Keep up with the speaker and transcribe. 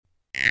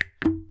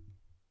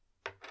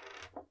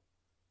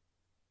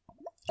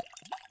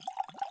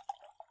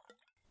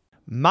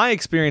my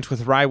experience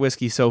with rye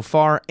whiskey so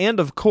far, and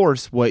of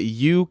course, what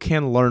you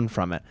can learn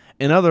from it.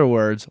 In other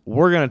words,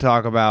 we're going to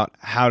talk about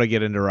how to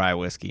get into rye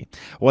whiskey.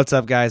 What's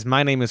up, guys?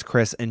 My name is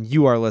Chris, and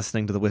you are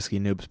listening to the Whiskey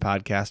Noobs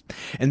podcast.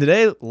 And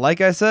today,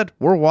 like I said,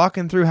 we're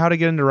walking through how to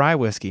get into rye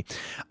whiskey.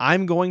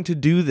 I'm going to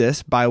do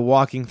this by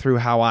walking through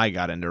how I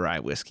got into rye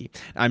whiskey.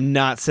 I'm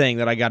not saying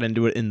that I got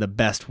into it in the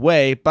best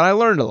way, but I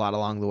learned a lot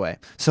along the way.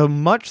 So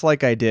much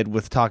like I did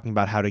with talking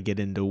about how to get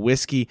into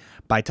whiskey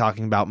by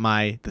talking about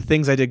the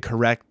things I did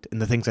correct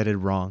and the things I did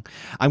wrong,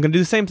 I'm going to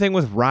do the same thing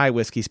with rye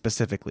whiskey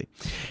specifically.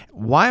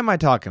 Why am I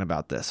talking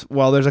about this?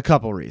 Well, there's a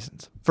couple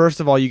reasons. First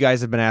of all, you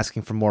guys have been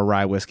asking for more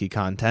rye whiskey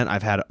content.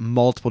 I've had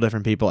multiple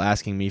different people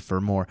asking me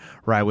for more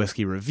rye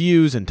whiskey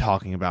reviews and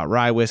talking about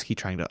rye whiskey,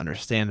 trying to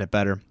understand it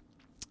better.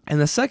 And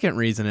the second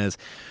reason is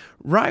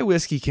rye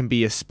whiskey can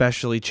be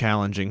especially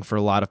challenging for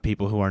a lot of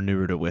people who are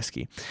newer to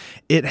whiskey.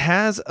 It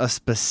has a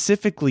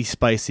specifically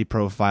spicy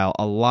profile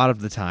a lot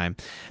of the time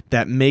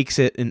that makes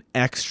it an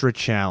extra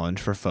challenge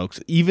for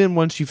folks. Even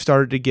once you've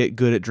started to get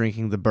good at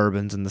drinking the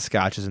bourbons and the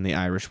scotches and the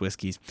Irish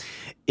whiskeys,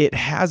 it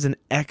has an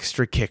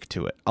extra kick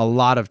to it a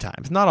lot of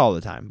times. Not all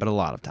the time, but a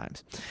lot of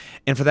times.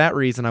 And for that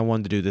reason, I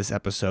wanted to do this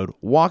episode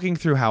walking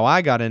through how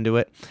I got into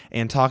it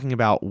and talking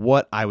about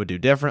what I would do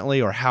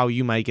differently or how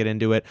you might get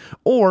into it,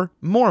 or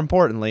more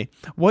importantly,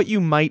 what you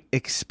might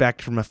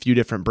expect from a few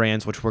different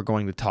brands, which we're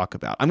going to talk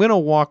about. I'm going to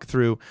walk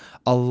through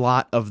a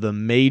lot of the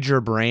major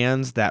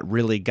brands that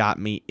really got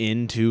me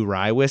into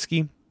rye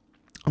whiskey.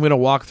 I'm going to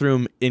walk through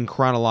them in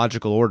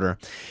chronological order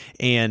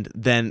and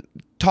then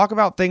talk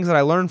about things that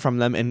I learned from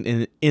them,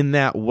 and in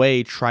that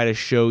way try to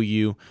show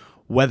you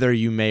whether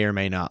you may or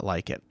may not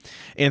like it.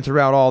 And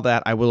throughout all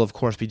that, I will, of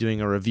course, be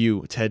doing a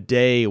review.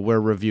 Today, we're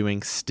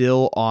reviewing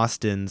Still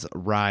Austin's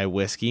Rye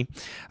Whiskey.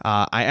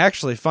 I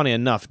actually, funny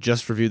enough,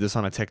 just reviewed this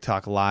on a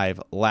TikTok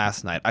Live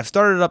last night. I've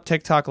started up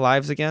TikTok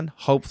Lives again.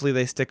 Hopefully,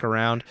 they stick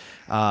around.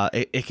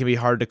 It can be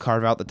hard to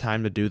carve out the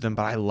time to do them,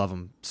 but I love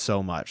them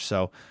so much.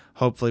 So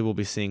hopefully we'll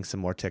be seeing some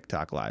more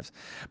TikTok Lives.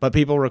 But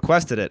people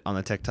requested it on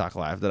the TikTok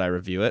Live that I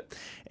review it.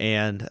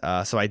 And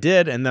so I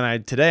did. And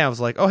then today I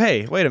was like, oh,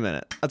 hey, wait a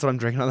minute. That's what I'm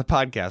drinking on the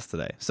podcast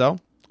today. So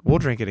we'll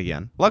drink it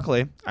again.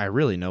 Luckily, I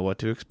really know what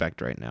to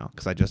expect right now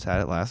because I just had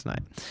it last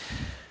night.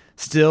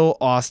 Still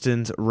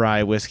Austin's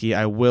Rye Whiskey.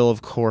 I will,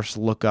 of course,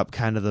 look up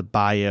kind of the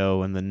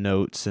bio and the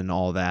notes and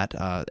all that,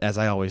 as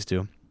I always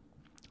do.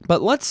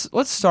 But let's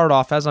start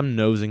off as I'm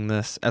nosing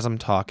this, as I'm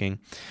talking.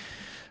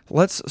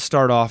 Let's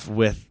start off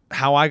with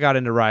how I got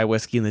into rye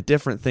whiskey and the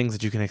different things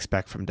that you can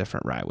expect from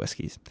different rye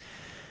whiskeys.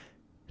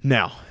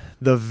 Now,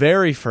 the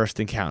very first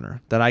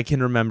encounter that I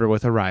can remember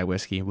with a rye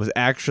whiskey was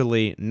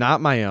actually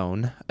not my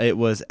own. It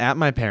was at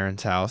my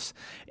parents' house,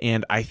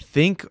 and I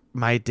think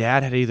my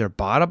dad had either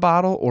bought a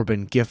bottle or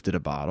been gifted a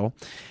bottle,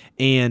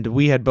 and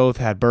we had both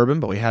had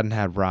bourbon, but we hadn't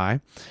had rye,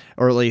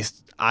 or at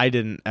least I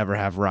didn't ever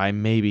have rye.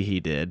 Maybe he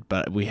did,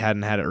 but we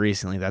hadn't had it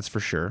recently, that's for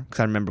sure,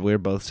 because I remember we were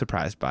both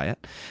surprised by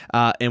it.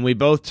 And we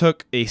both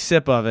took a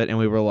sip of it, and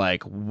we were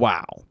like,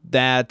 wow,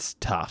 that's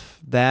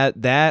tough.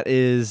 That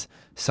is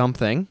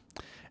something,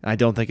 and I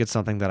don't think it's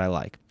something that I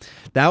like.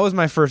 That was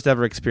my first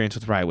ever experience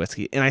with rye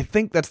whiskey, and I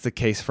think that's the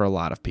case for a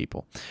lot of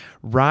people.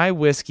 Rye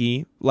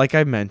whiskey, like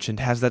I mentioned,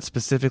 has that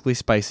specifically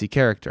spicy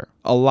character.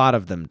 A lot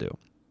of them do.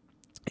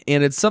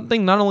 And it's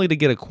something not only to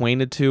get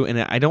acquainted to, and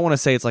I don't want to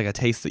say it's like a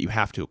taste that you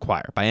have to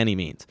acquire by any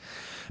means,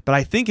 but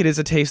I think it is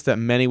a taste that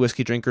many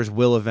whiskey drinkers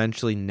will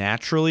eventually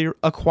naturally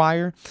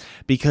acquire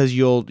because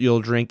you'll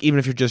drink, even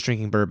if you're just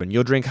drinking bourbon,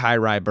 you'll drink high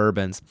rye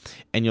bourbons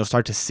and you'll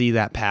start to see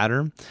that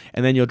pattern,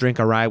 and then you'll drink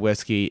a rye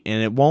whiskey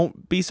and it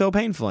won't be so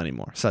painful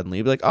anymore. Suddenly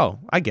you'll be like, oh,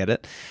 I get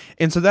it.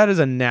 And so that is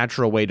a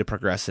natural way to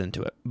progress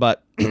into it.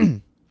 But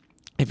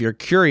if you're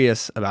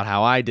curious about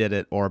how I did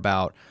it or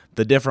about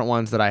the different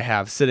ones that I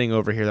have sitting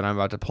over here that I'm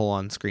about to pull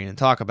on screen and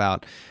talk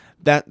about,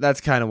 that's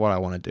kind of what I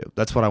want to do.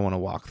 That's what I want to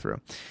walk through.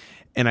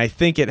 And I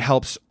think it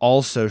helps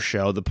also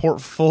show the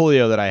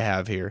portfolio that I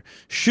have here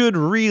should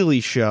really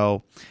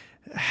show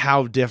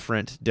how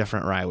different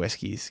rye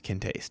whiskeys can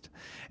taste.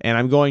 And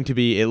I'm going to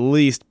be at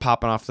least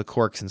popping off the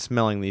corks and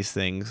smelling these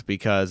things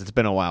because it's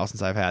been a while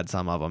since I've had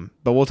some of them,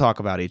 but we'll talk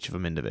about each of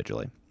them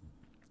individually.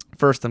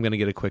 First, I'm going to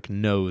get a quick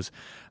nose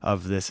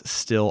of this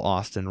Still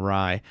Austin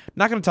Rye. I'm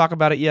not going to talk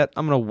about it yet.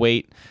 I'm going to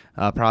wait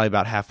probably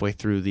about halfway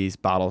through these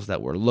bottles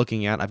that we're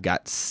looking at. I've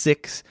got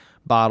 6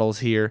 bottles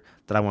here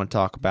that I want to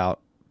talk about.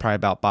 Probably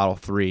about bottle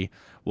 3,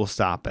 we'll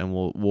stop and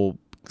we'll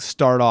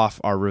start off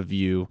our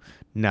review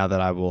now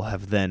that I will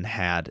have then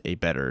had a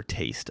better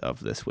taste of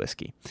this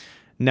whiskey.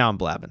 Now I'm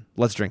blabbing.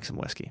 Let's drink some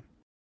whiskey.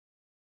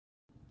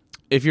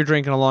 If you're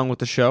drinking along with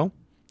the show,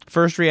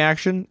 first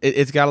reaction,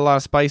 it's got a lot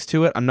of spice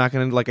to it. I'm not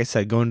going to, like I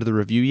said, go into the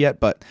review yet,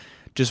 but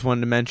just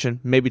wanted to mention,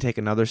 maybe take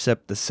another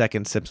sip. The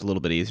second sip's a little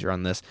bit easier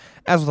on this,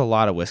 as with a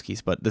lot of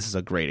whiskeys, but this is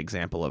a great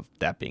example of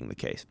that being the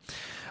case.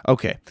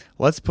 Okay,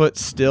 let's put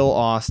Still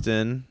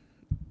Austin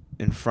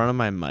in front of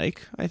my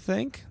mic, I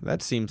think.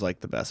 That seems like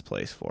the best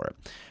place for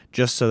it,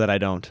 just so that I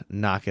don't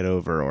knock it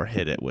over or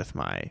hit it with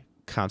my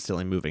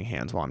constantly moving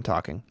hands while I'm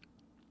talking.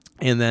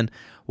 And then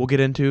we'll get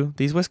into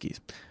these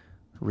whiskeys.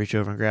 reach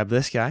over and grab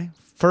this guy.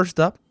 First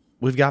up,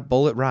 we've got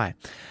Bulleit Rye.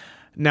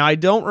 Now, I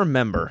don't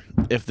remember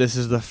if this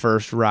is the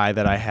first rye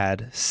that I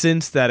had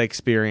since that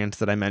experience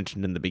that I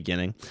mentioned in the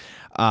beginning.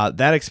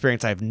 That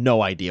experience, I have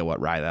no idea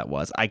what rye that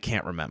was. I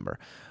can't remember.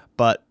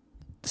 But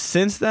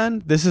since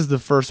then, this is the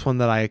first one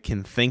that I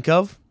can think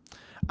of.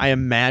 I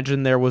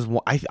imagine there was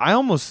one. I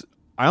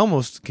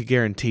almost could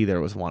guarantee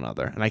there was one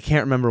other, and I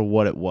can't remember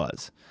what it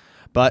was.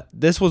 But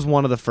this was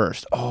one of the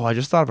first. Oh, I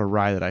just thought of a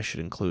rye that I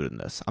should include in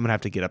this. I'm going to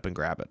have to get up and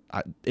grab it.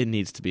 It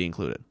needs to be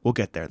included. We'll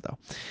get there, though.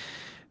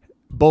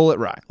 Bulleit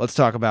Rye. Let's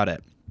talk about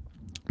it.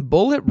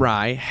 Bulleit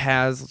Rye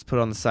has, let's put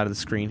it on the side of the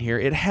screen here,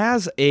 it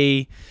has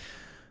a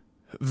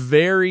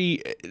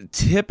very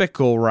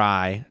typical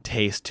rye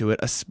taste to it,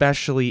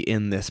 especially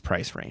in this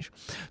price range.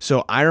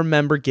 So I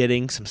remember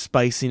getting some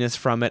spiciness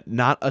from it,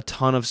 not a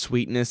ton of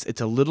sweetness.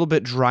 It's a little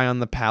bit dry on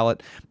the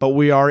palate, but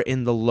we are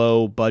in the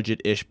low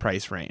budget-ish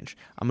price range.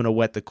 I'm going to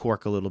wet the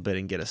cork a little bit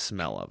and get a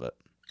smell of it.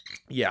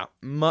 Yeah,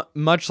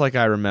 much like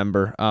I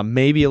remember,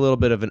 maybe a little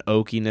bit of an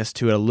oakiness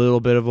to it, a little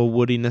bit of a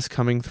woodiness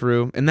coming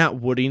through. And that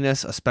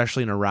woodiness,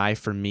 especially in a rye,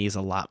 for me is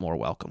a lot more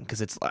welcome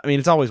because it's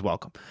always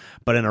welcome.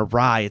 But in a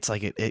rye, it's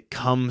like it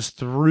comes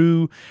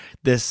through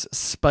this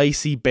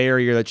spicy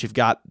barrier that you've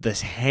got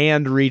this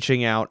hand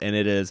reaching out, and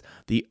it is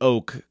the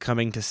oak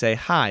coming to say,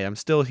 hi, I'm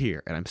still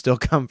here and I'm still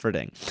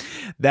comforting.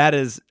 That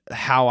is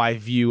how I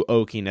view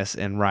oakiness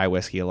in rye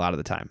whiskey a lot of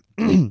the time,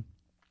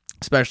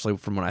 especially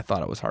from when I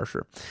thought it was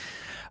harsher.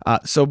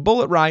 So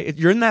Bulleit Rye,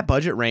 you're in that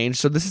budget range,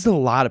 so this is a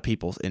lot of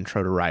people's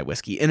intro to rye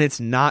whiskey, and it's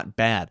not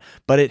bad,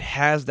 but it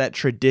has that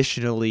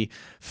traditionally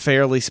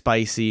fairly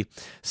spicy,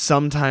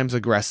 sometimes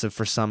aggressive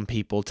for some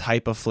people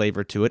type of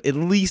flavor to it, at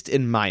least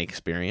in my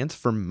experience,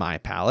 for my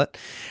palate.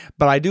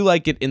 But I do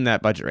like it in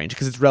that budget range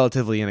because it's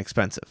relatively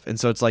inexpensive, and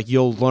so it's like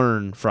you'll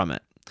learn from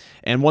it.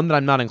 And one that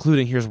I'm not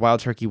including here is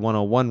Wild Turkey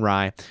 101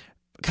 Rye,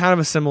 kind of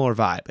a similar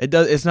vibe.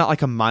 It's not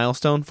like a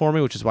milestone for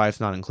me, which is why it's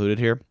not included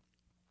here,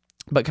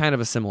 but kind of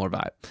a similar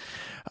vibe.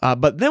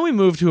 But then we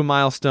move to a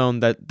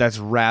milestone that's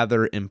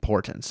rather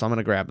important. So I'm going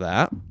to grab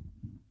that.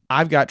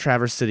 I've got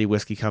Traverse City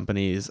Whiskey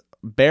Company's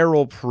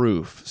barrel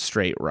proof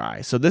straight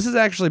rye. So this is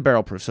actually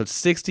barrel proof. So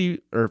it's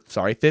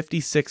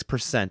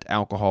 56%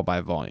 alcohol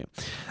by volume.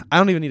 I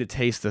don't even need to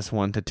taste this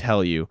one to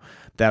tell you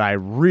that I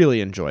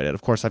really enjoyed it.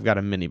 Of course, I've got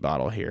a mini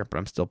bottle here, but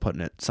I'm still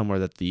putting it somewhere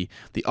that the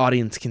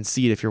audience can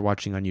see it if you're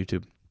watching on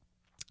YouTube.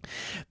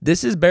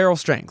 This is barrel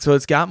strength, so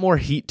it's got more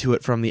heat to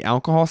it from the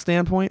alcohol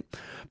standpoint,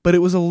 but it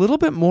was a little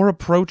bit more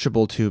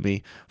approachable to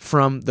me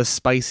from the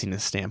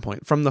spiciness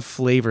standpoint, from the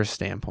flavor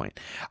standpoint.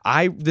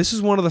 This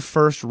is one of the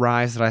first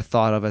ryes that I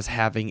thought of as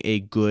having a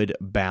good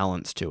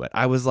balance to it.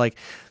 I was like,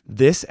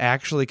 this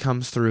actually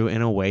comes through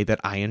in a way that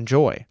I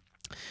enjoy.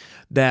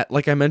 That,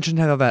 like I mentioned,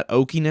 how that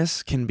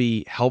oakiness can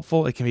be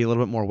helpful. It can be a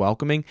little bit more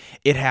welcoming.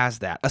 It has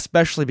that,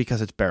 especially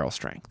because it's barrel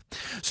strength.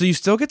 So you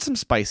still get some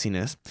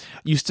spiciness.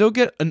 You still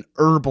get an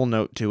herbal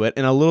note to it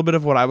and a little bit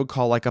of what I would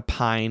call like a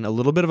pine, a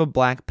little bit of a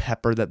black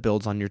pepper that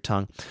builds on your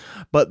tongue.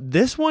 But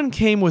this one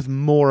came with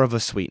more of a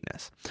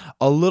sweetness,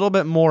 a little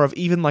bit more of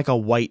even like a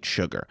white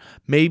sugar,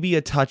 maybe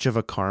a touch of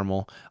a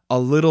caramel, a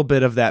little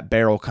bit of that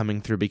barrel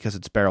coming through because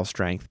it's barrel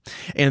strength.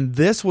 And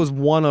this was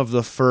one of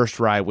the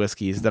first rye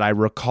whiskeys that I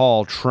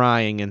recall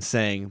trying and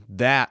saying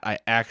that I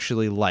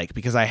actually like,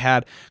 because I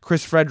had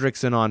Chris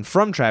Fredrickson on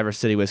from Traverse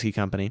City Whiskey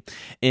Company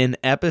in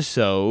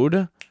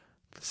episode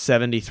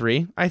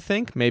 73, I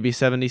think, maybe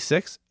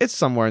 76. It's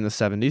somewhere in the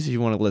 70s. If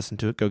you want to listen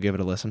to it, go give it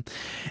a listen.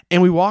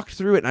 And we walked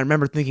through it, and I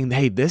remember thinking,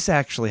 hey, this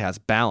actually has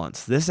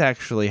balance. This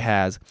actually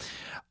has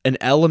an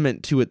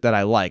element to it that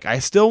I like. I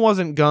still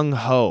wasn't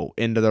gung-ho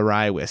into the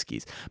rye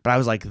whiskeys, but I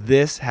was like,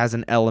 this has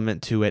an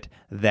element to it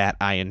that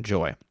I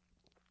enjoy.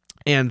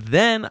 And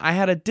then I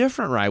had a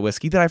different rye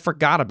whiskey that I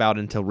forgot about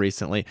until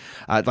recently,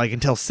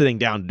 until sitting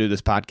down to do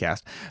this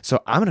podcast.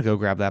 So I'm going to go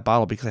grab that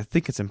bottle because I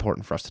think it's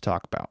important for us to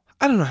talk about.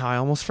 I don't know how I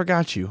almost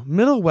forgot you.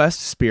 Middle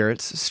West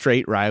Spirits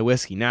Straight Rye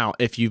Whiskey. Now,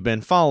 if you've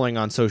been following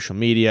on social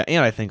media,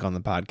 and I think on the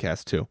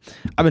podcast too,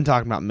 I've been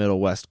talking about Middle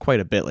West quite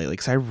a bit lately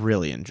because I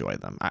really enjoy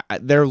them.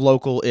 They're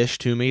local-ish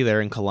to me.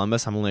 They're in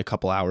Columbus. I'm only a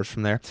couple hours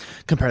from there.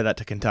 Compare that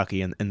to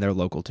Kentucky, and they're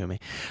local to me.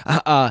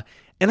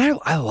 And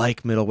I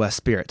like Middle West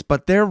Spirits,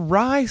 but their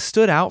rye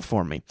stood out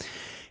for me.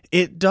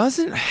 It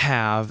doesn't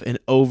have an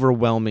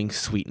overwhelming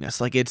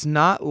sweetness. Like, it's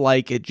not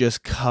like it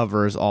just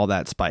covers all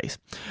that spice,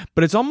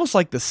 but it's almost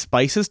like the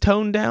spice is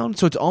toned down.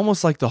 So it's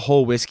almost like the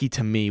whole whiskey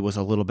to me was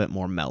a little bit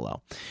more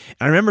mellow. And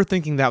I remember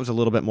thinking that was a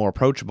little bit more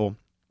approachable,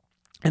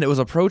 and it was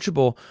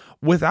approachable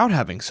without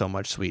having so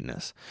much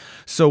sweetness.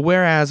 So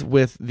whereas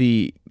with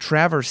the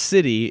Traverse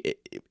City,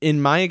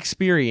 in my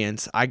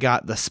experience, I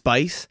got the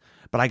spice,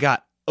 but I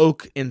got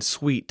oak and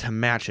sweet to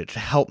match it, to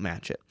help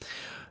match it.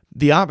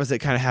 The opposite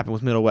kind of happened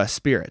with Middle West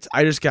Spirits.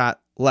 I just got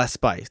less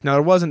spice. Now,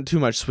 there wasn't too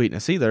much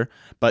sweetness either,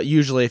 but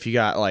usually if you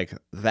got like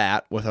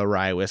that with a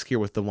rye whiskey or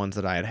with the ones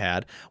that I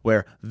had,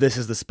 where this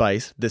is the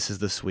spice, this is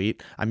the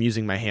sweet. I'm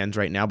using my hands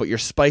right now, but your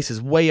spice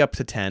is way up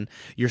to 10.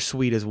 Your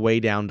sweet is way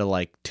down to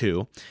like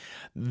 2.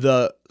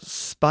 The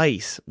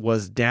spice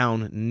was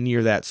down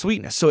near that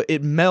sweetness. So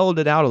it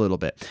melded out a little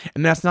bit.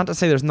 And that's not to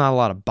say there's not a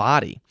lot of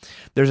body.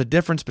 There's a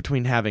difference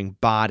between having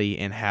body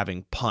and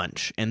having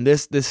punch. And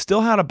this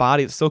still had a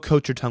body. It still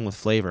coated your tongue with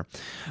flavor,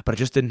 but it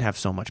just didn't have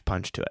so much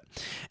punch to it.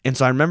 And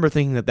so I remember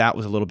thinking that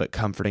was a little bit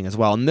comforting as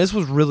well. And this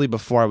was really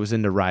before I was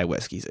into rye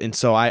whiskeys. And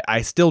so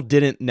I still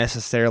didn't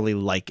necessarily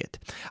like it.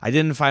 I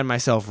didn't find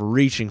myself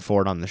reaching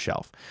for it on the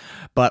shelf.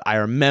 But I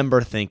remember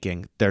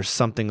thinking there's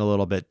something a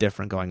little bit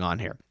different going on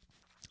here.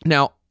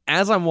 Now,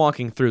 as I'm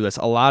walking through this,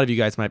 a lot of you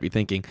guys might be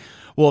thinking,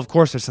 well, of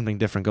course there's something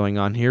different going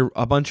on here.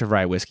 A bunch of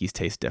rye whiskeys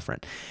taste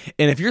different.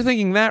 And if you're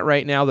thinking that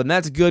right now, then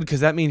that's good because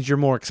that means you're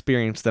more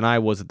experienced than I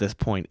was at this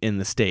point in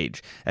the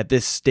stage, at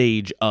this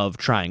stage of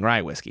trying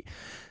rye whiskey.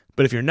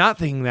 But if you're not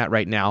thinking that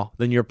right now,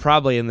 then you're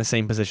probably in the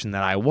same position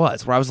that I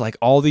was, where I was like,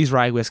 all these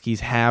rye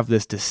whiskeys have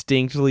this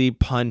distinctly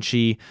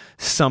punchy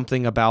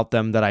something about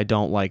them that I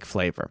don't like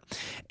flavor.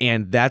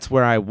 And that's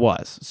where I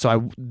was.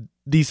 So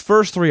these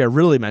first 3 are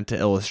really meant to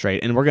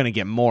illustrate, and we're going to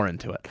get more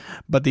into it.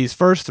 But these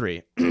first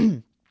 3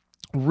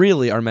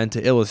 really are meant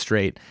to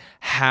illustrate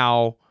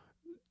how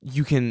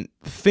you can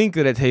think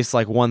that it tastes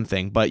like one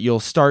thing, but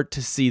you'll start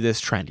to see this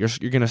trend.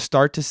 You're going to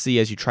start to see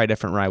as you try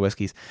different rye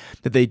whiskeys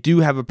that they do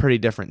have a pretty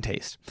different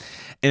taste.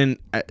 And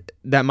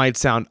that might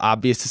sound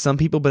obvious to some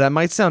people, but that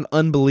might sound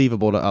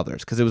unbelievable to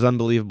others because it was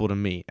unbelievable to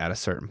me at a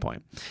certain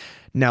point.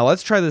 Now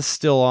let's try this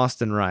Still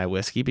Austin rye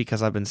whiskey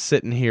because I've been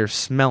sitting here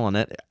smelling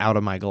it out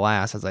of my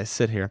glass as I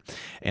sit here,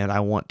 and I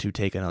want to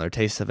take another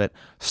taste of it,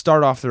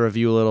 start off the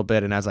review a little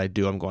bit, and as I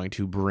do, I'm going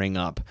to bring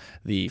up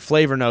the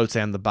flavor notes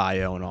and the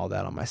bio and all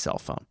that on my cell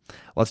phone.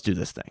 Let's do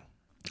this thing.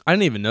 I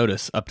didn't even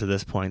notice up to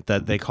this point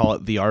that they call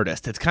it The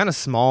Artist. It's kind of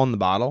small in the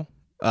bottle.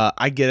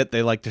 I get it.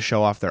 They like to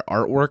show off their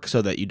artwork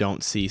so that you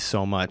don't see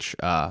so much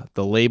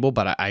the label,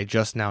 but I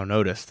just now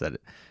noticed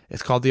that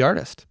it's called The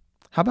Artist.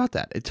 How about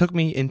that? It took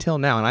me until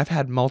now, and I've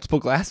had multiple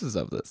glasses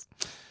of this.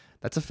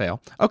 That's a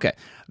fail. Okay,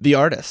 The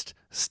Artist,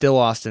 Still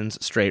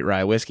Austin's straight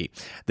rye whiskey.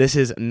 This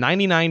is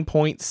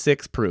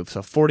 99.6 proof,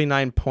 so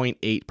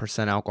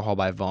 49.8% alcohol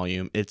by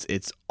volume.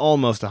 It's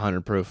almost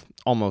 100 proof,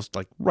 almost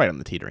like right on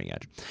the teetering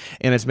edge.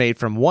 And it's made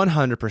from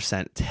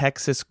 100%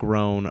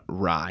 Texas-grown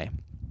rye.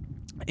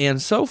 And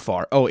so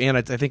far,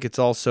 I think it's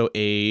also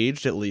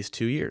aged at least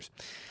 2 years.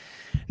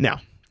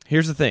 Now,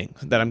 here's the thing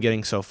that I'm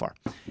getting so far.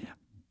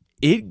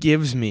 It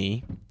gives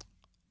me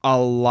a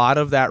lot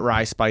of that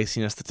rye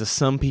spiciness that to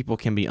some people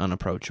can be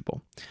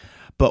unapproachable.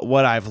 But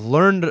what I've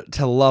learned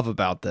to love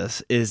about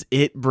this is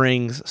it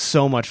brings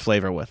so much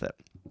flavor with it.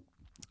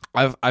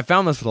 I've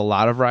found this with a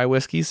lot of rye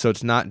whiskeys, so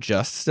it's not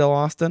just Still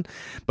Austin,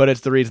 but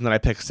it's the reason that I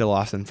picked Still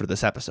Austin for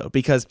this episode,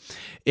 because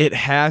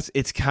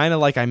it's kind of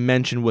like I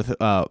mentioned with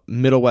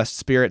Middle West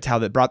Spirits, how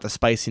that brought the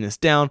spiciness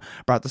down,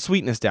 brought the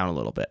sweetness down a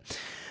little bit.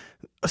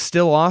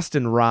 Still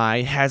Austin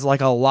rye has like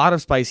a lot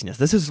of spiciness.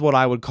 This is what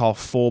I would call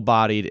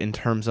full-bodied in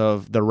terms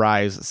of the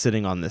ryes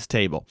sitting on this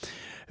table.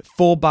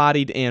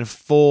 Full-bodied and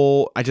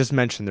full, I just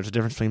mentioned there's a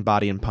difference between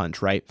body and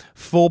punch, right?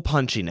 Full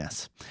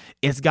punchiness.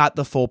 It's got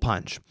the full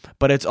punch,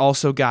 but it's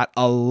also got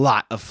a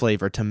lot of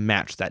flavor to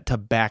match that, to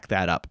back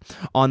that up.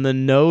 On the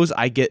nose,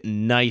 I get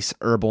nice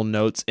herbal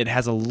notes. It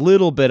has a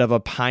little bit of a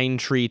pine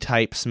tree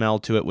type smell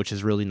to it, which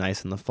is really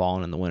nice in the fall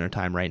and in the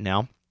wintertime right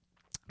now.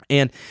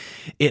 And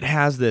it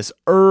has this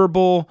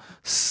herbal,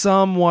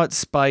 somewhat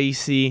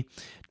spicy,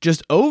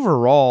 just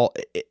overall,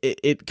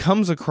 it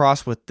comes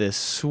across with this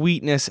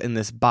sweetness and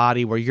this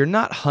body where you're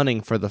not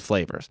hunting for the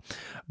flavors,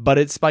 but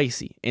it's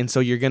spicy. And so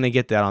you're going to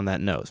get that on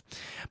that nose.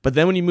 But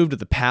then when you move to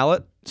the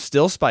palate,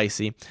 still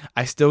spicy.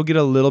 I still get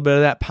a little bit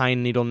of that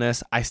pine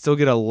needleness. I still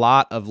get a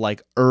lot of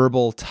like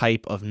herbal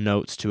type of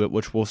notes to it,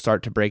 which we'll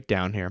start to break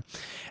down here.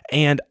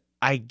 And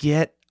I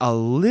get a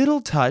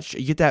little touch.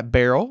 You get that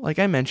barrel, like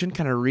I mentioned,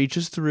 kind of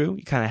reaches through.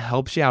 It kind of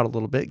helps you out a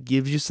little bit,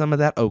 gives you some of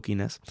that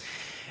oakiness,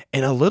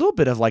 and a little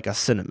bit of like a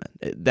cinnamon.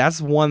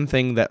 That's one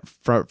thing that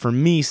for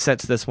me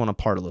sets this one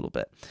apart a little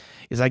bit,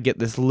 is I get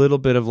this little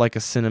bit of like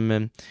a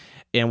cinnamon.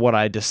 And what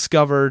I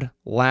discovered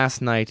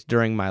last night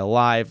during my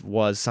live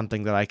was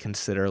something that I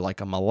consider like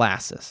a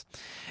molasses.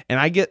 And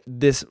I get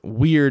this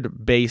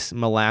weird base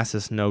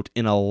molasses note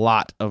in a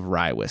lot of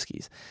rye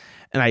whiskeys.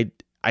 And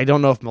I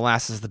don't know if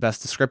molasses is the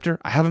best descriptor.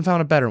 I haven't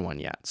found a better one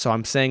yet, so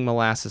I'm saying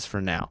molasses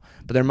for now.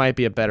 But there might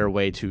be a better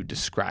way to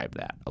describe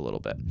that a little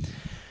bit.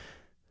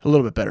 A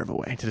little bit better of a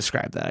way to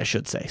describe that, I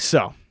should say.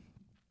 So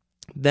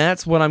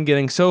that's what I'm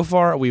getting so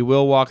far. We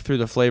will walk through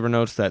the flavor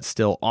notes that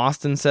Still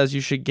Austin says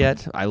you should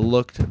get. I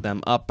looked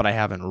them up, but I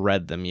haven't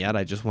read them yet.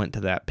 I just went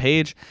to that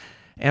page.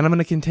 And I'm going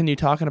to continue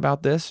talking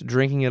about this,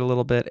 drinking it a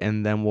little bit,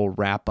 and then we'll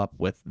wrap up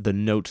with the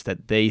notes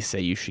that they say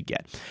you should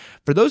get.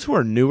 For those who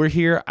are newer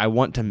here, I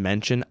want to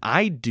mention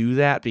I do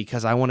that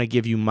because I want to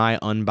give you my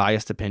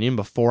unbiased opinion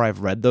before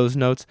I've read those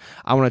notes.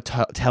 I want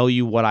to tell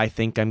you what I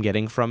think I'm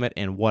getting from it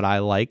and what I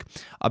like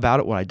about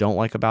it, what I don't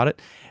like about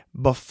it,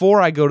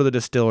 before I go to the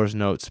distiller's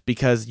notes,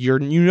 because you're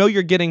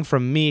getting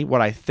from me what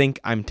I think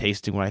I'm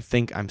tasting, what I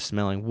think I'm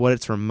smelling, what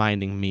it's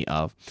reminding me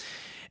of.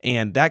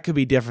 And that could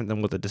be different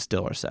than what the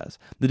distiller says.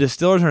 The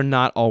distillers are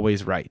not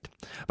always right.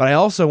 But I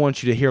also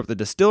want you to hear what the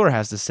distiller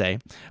has to say,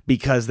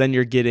 because then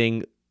you're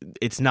getting,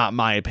 it's not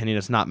my opinion,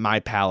 it's not my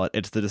palate,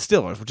 it's the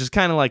distillers, which is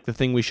kind of like the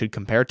thing we should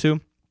compare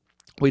to.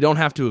 We don't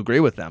have to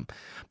agree with them,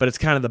 but it's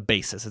kind of the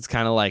basis. It's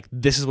kind of like,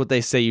 this is what they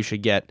say you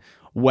should get.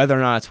 Whether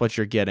or not it's what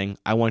you're getting,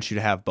 I want you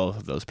to have both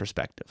of those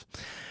perspectives.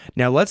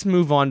 Now let's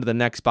move on to the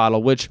next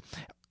bottle, which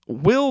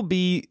will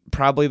be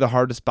probably the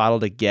hardest bottle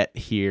to get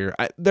here.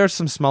 There's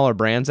some smaller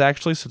brands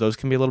actually, so those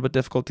can be a little bit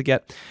difficult to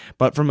get.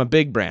 But from a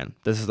big brand,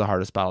 this is the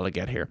hardest bottle to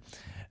get here.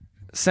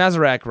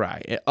 Sazerac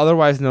Rye,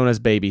 otherwise known as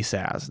Baby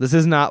Saz. This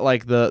is not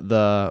like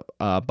the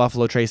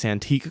Buffalo Trace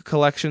Antique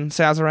Collection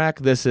Sazerac.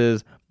 This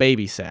is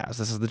Baby Saz.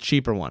 This is the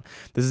cheaper one.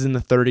 This is in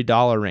the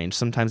 $30 range,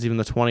 sometimes even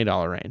the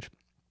 $20 range.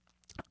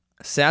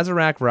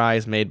 Sazerac Rye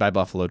is made by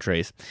Buffalo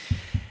Trace,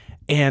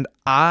 and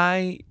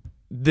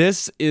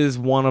this is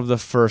one of the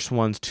first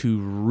ones to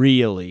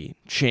really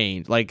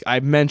change. Like I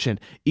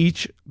mentioned,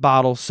 each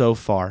bottle so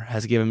far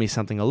has given me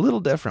something a little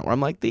different, where I'm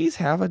like, these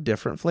have a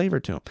different flavor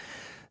to them.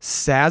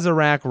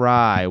 Sazerac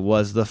Rye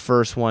was the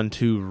first one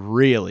to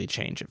really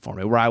change it for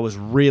me, where I was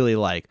really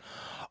like,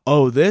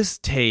 oh, this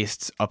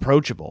tastes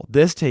approachable.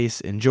 This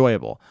tastes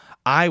enjoyable.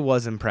 I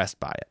was impressed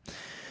by it.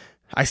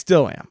 I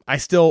still am. I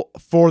still,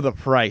 for the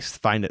price,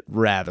 find it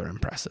rather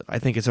impressive. I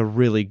think it's a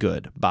really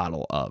good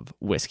bottle of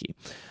whiskey.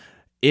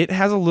 It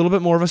has a little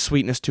bit more of a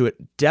sweetness to it.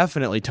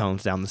 Definitely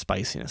tones down the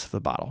spiciness of the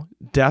bottle.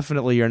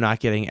 Definitely you're not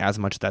getting as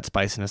much of that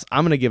spiciness.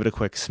 I'm going to give it a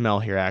quick smell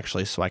here,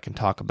 actually, so I can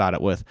talk about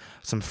it with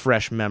some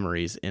fresh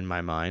memories in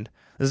my mind.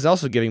 This is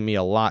also giving me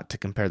a lot to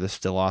compare the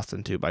Still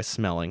Austin to by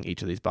smelling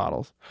each of these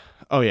bottles.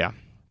 Oh, yeah.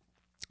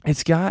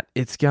 It's got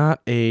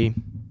a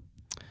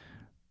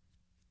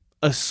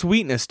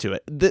sweetness to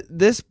it.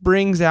 This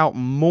brings out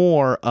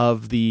more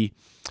of the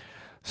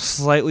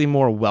slightly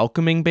more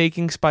welcoming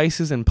baking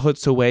spices and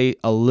puts away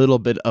a little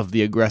bit of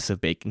the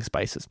aggressive baking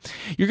spices.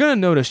 You're going to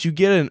notice you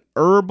get an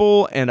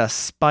herbal and a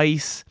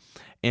spice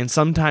and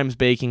sometimes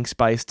baking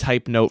spice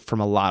type note from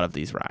a lot of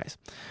these ryes.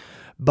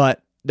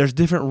 But there's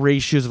different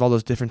ratios of all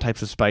those different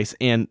types of spice,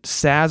 and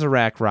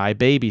Sazerac Rye,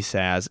 Baby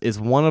Saz, is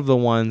one of the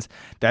ones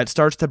that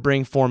starts to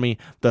bring for me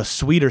the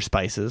sweeter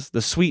spices,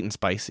 the sweet and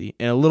spicy,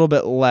 and a little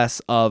bit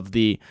less of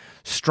the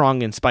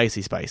strong and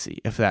spicy,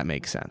 if that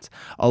makes sense.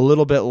 A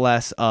little bit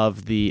less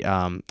of the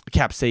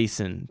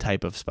capsaicin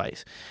type of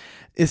spice.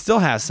 It still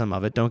has some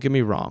of it, don't get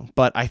me wrong,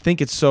 but I think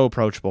it's so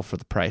approachable for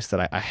the price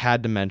that I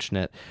had to mention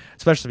it,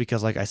 especially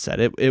because, like I said,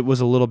 it was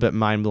a little bit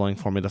mind-blowing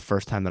for me the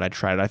first time that I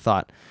tried it. I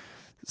thought,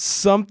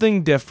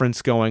 something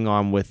different's going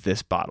on with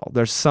this bottle.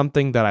 There's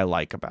something that I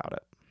like about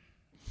it.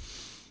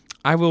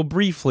 I will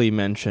briefly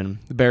mention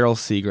Barrel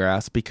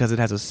Seagrass because it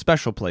has a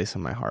special place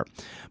in my heart,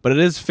 but it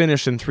is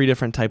finished in 3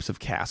 different types of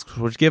casks,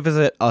 which gives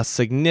it a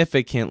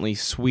significantly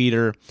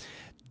sweeter,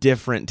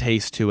 different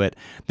taste to it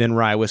than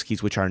rye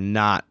whiskeys, which are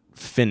not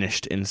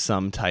finished in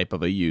some type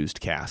of a used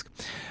cask.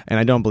 And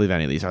I don't believe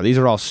any of these are. These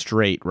are all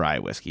straight rye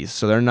whiskeys,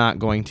 so they're not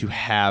going to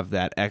have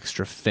that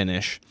extra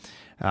finish.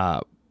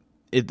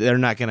 They're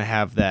not going to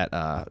have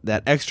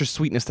that extra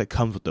sweetness that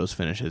comes with those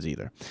finishes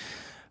either.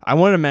 I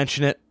wanted to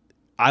mention it.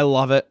 I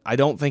love it. I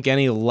don't think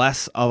any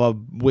less of a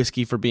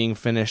whiskey for being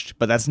finished,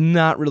 but that's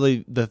not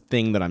really the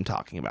thing that I'm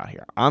talking about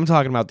here. I'm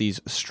talking about these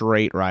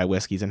straight rye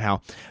whiskeys and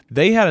how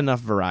they had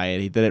enough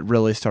variety that it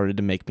really started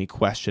to make me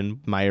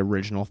question my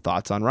original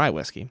thoughts on rye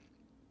whiskey,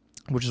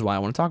 which is why I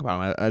want to talk about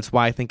them. That's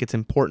why I think it's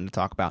important to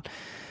talk about.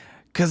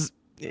 Because,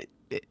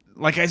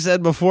 like I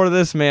said before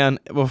this, man,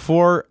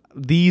 before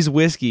these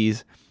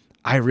whiskeys,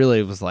 I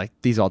really was like,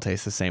 these all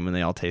taste the same and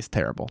they all taste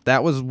terrible.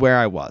 That was where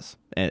I was.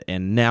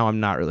 And now I'm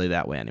not really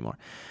that way anymore.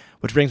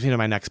 Which brings me to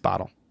my next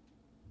bottle.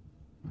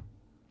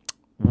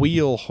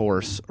 Wheel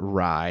Horse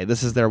Rye.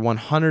 This is their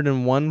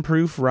 101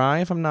 proof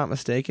rye, if I'm not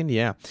mistaken.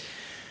 Yeah.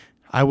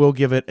 I will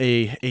give it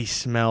a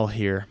smell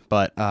here,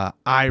 but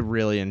I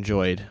really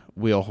enjoyed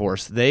Wheel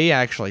Horse. They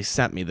actually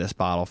sent me this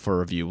bottle for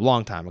review a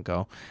long time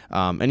ago.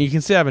 And you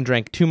can see I haven't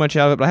drank too much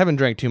out of it, but I haven't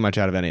drank too much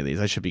out of any of these.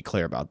 I should be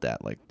clear about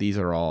that. Like, these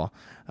are all...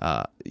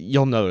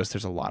 you'll notice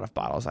there's a lot of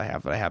bottles I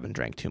have that I haven't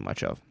drank too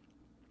much of.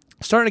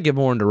 Starting to get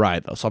more into rye,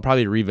 though, so I'll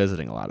probably be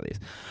revisiting a lot of these.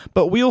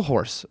 But Wheel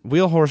Horse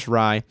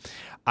Rye,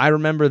 I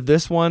remember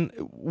this one,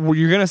 where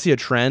you're going to see a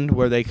trend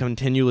where they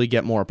continually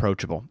get more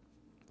approachable.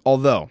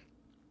 Although,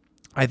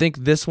 I think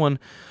this one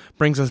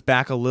brings us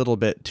back a little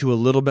bit to a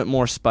little bit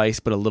more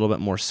spice, but a little bit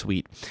more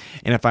sweet.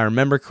 And if I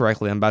remember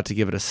correctly, I'm about to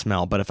give it a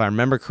smell, but if I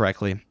remember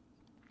correctly,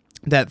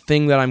 that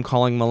thing that I'm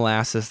calling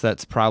molasses,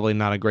 that's probably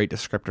not a great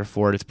descriptor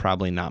for it. It's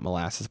probably not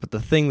molasses, but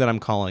the thing that I'm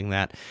calling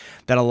that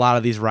a lot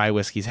of these rye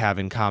whiskeys have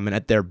in common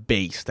at their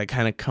base, that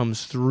kind of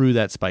comes through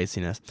that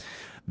spiciness.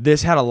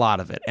 This had a lot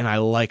of it, and I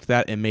liked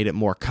that. It made it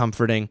more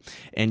comforting,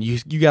 and you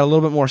got a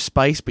little bit more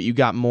spice, but you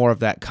got more of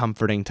that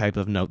comforting type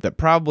of note that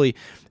probably,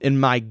 in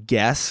my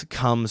guess,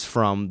 comes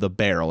from the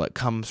barrel. It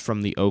comes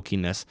from the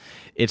oakiness.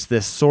 It's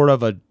this sort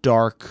of a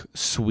dark,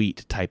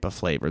 sweet type of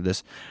flavor,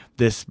 this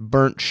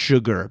burnt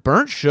sugar.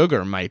 Burnt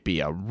sugar might be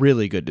a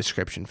really good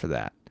description for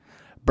that.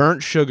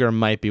 Burnt sugar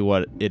might be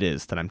what it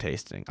is that I'm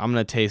tasting. I'm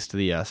going to taste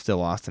the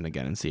Still Austin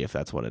again and see if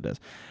that's what it is.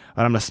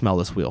 But I'm going to smell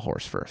this Wheel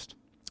Horse first.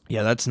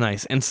 Yeah, that's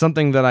nice. And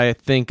something that I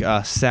think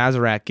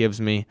Sazerac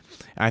gives me,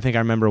 I think I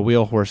remember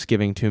Wheel Horse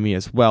giving to me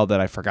as well that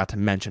I forgot to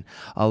mention,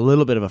 a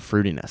little bit of a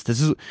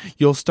fruitiness.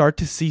 You'll start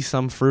to see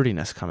some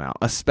fruitiness come out,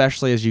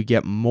 especially as you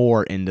get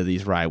more into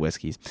these rye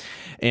whiskeys.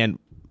 And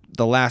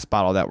the last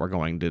bottle that we're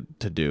going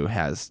to do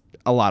has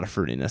a lot of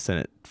fruitiness in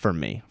it for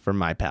me, for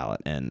my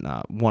palate, and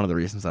one of the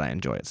reasons that I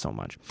enjoy it so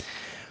much.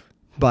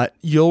 But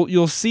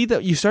you'll see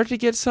that you start to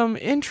get some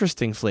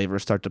interesting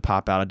flavors start to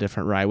pop out of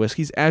different rye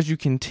whiskeys as you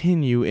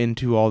continue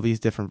into all these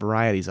different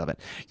varieties of it.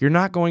 You're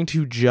not going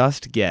to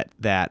just get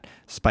that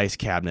Spice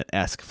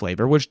Cabinet-esque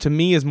flavor, which to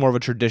me is more of a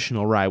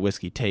traditional rye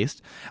whiskey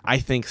taste. I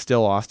think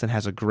Still Austin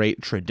has a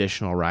great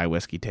traditional rye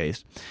whiskey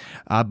taste.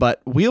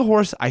 But Wheel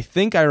Horse, I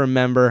think I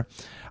remember,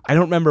 I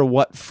don't remember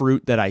what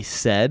fruit that I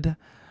said,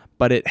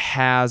 but it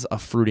has a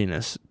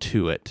fruitiness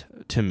to it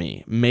to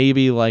me.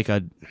 Maybe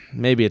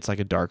it's like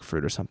a dark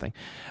fruit or something.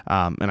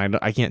 And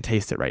I can't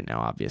taste it right now,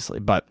 obviously,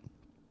 but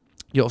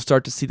you'll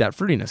start to see that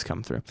fruitiness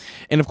come through.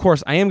 And of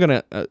course, I am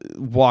going to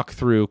walk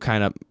through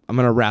I'm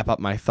going to wrap up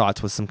my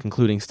thoughts with some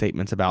concluding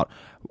statements about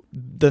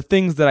the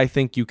things that I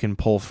think you can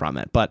pull from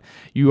it. But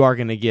you are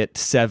going to get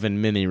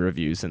 7 mini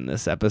reviews in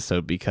this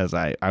episode because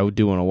I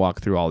do want to walk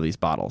through all these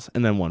bottles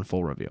and then one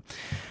full review.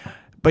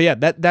 But yeah,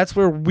 that's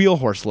where Wheel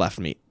Horse left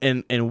me.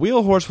 And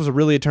Wheel Horse was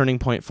really a turning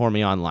point for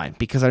me online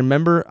because I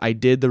remember I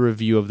did the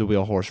review of the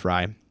Wheel Horse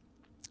Rye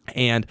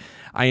and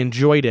I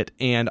enjoyed it.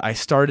 And I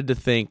started to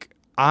think,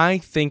 I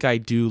think I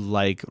do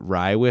like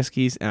rye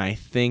whiskeys and I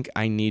think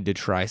I need to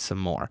try some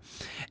more.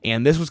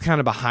 And this was kind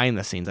of behind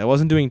the scenes. I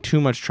wasn't doing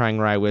too much trying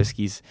rye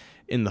whiskeys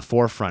in the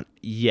forefront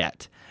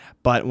yet.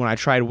 But when I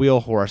tried Wheel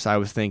Horse, I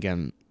was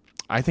thinking,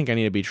 I think I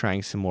need to be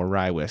trying some more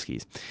rye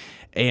whiskeys.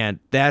 And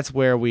that's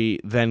where we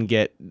then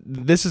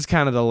this is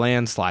kind of the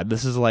landslide.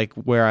 This is like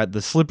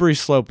the slippery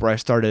slope where I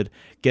started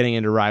getting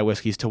into rye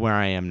whiskeys to where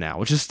I am now,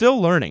 which is still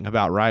learning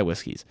about rye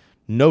whiskeys,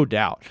 no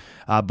doubt.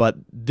 But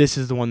this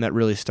is the one that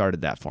really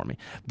started that for me.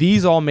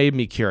 These all made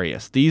me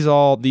curious. These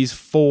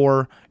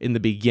 4 in the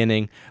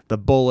beginning, the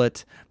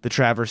Bulleit, the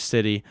Traverse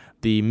City,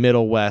 the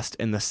Middle West,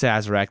 and the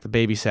Sazerac, the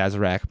baby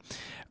Sazerac,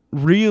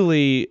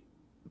 really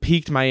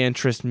piqued my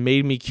interest,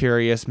 made me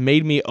curious,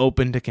 made me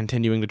open to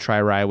continuing to try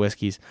rye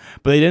whiskeys.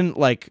 But they didn't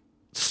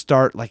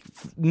start,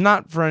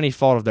 not for any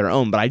fault of their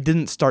own, but I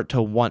didn't start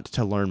to want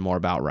to learn more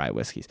about rye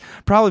whiskeys.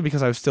 Probably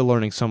because I was still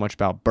learning so much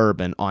about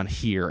bourbon on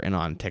here and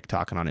on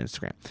TikTok and on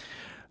Instagram.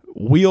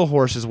 Wheel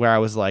Horse is where I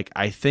was like,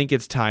 I think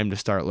it's time to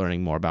start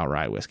learning more about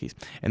rye whiskeys.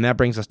 And that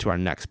brings us to our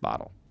next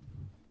bottle.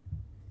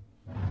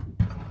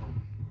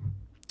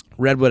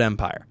 Redwood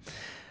Empire.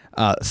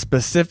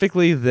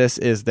 Specifically, this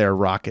is their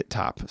Rocket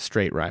Top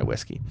straight rye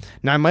whiskey.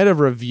 Now, I might have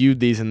reviewed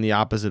these in the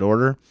opposite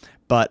order,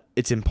 but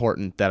it's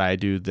important that I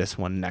do this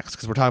one next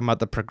because we're talking about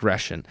the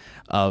progression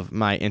of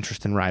my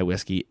interest in rye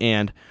whiskey.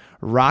 And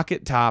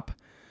Rocket Top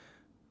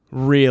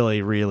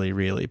really, really,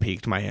 really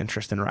piqued my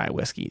interest in rye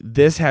whiskey.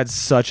 This had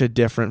such a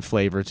different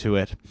flavor to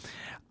it.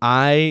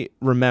 I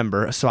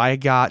remember, so I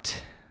got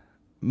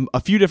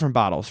a few different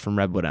bottles from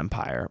Redwood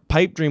Empire.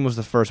 Pipe Dream was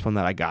the first one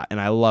that I got, and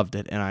I loved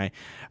it. And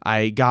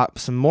I got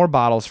some more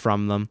bottles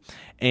from them,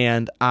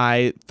 and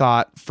I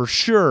thought for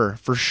sure,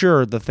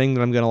 the thing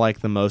that I'm going to like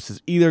the most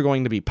is either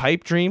going to be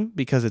Pipe Dream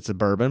because it's a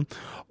bourbon,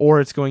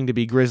 or it's going to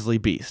be Grizzly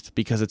Beast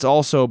because it's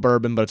also a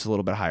bourbon, but it's a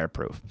little bit higher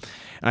proof.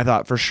 And I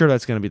thought for sure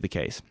that's going to be the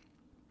case.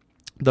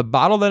 The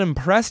bottle that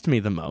impressed me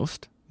the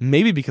most,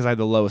 maybe because I had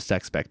the lowest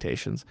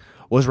expectations,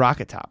 was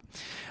Rocket Top.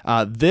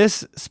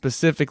 This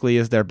specifically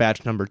is their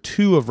batch number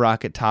 2 of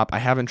Rocket Top. I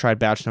haven't tried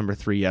batch number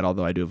 3 yet,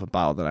 although I do have a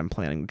bottle that I'm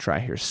planning to try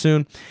here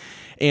soon.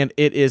 And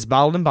it is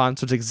bottled in bond,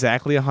 so it's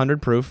exactly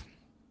 100 proof.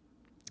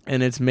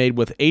 And it's made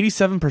with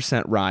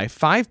 87% rye,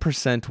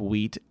 5%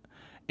 wheat,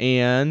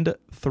 and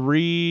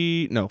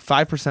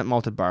 5%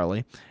 malted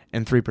barley,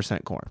 and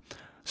 3% corn.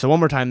 So one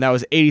more time, that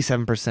was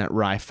 87%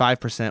 rye,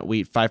 5%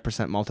 wheat,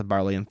 5% malted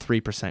barley, and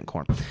 3%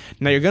 corn.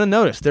 Now you're going to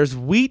notice there's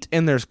wheat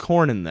and there's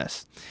corn in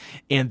this,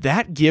 and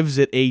that gives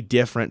it a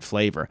different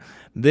flavor.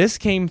 This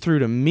came through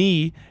to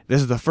me,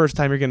 this is the first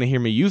time you're going to hear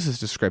me use this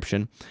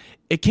description,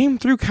 it came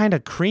through kind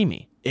of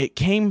creamy. It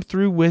came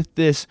through with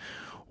this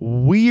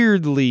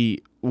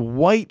weirdly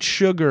white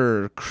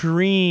sugar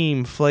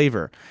cream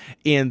flavor,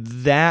 and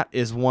that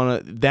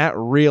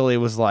really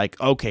was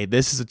like, okay,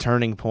 this is a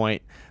turning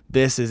point.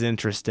 This is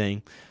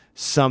interesting.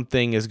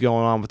 Something is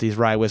going on with these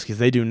rye whiskeys.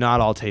 They do not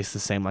all taste the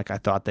same like I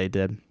thought they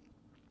did.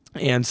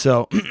 And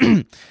so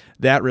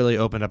that really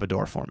opened up a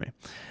door for me.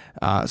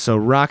 So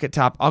Rocket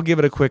Top, I'll give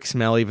it a quick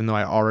smell, even though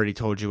I already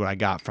told you what I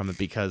got from it,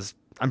 because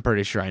I'm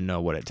pretty sure I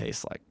know what it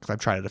tastes like because I've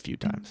tried it a few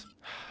times.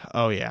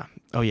 Oh yeah.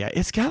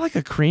 It's got like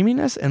a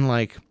creaminess, and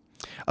like,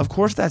 of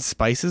course that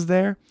spice is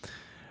there,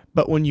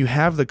 but when you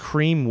have the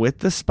cream with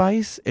the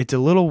spice, it's a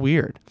little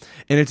weird,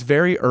 and it's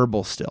very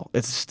herbal still.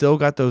 It's still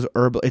got those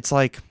herbal. It's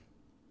like,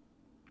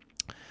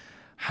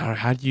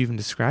 how do you even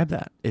describe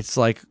that? It's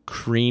like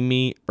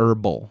creamy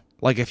herbal.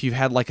 Like if you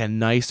had like a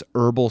nice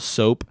herbal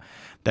soap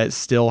that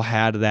still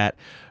had that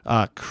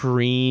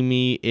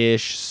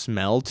creamy-ish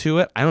smell to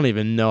it. I don't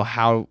even know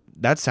how.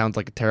 That sounds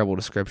like a terrible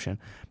description,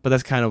 but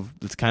that's kind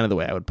of the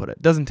way I would put it.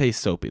 It doesn't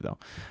taste soapy though,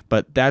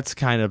 but that's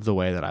kind of the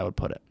way that I would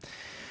put it.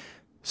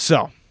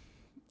 So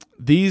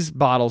these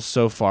bottles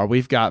so far,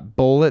 we've got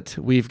Bullet,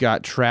 we've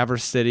got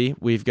Traverse City,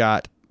 we've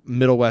got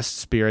Middle West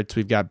Spirits,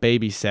 we've got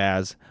Baby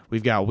Saz,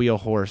 we've got Wheel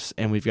Horse,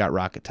 and we've got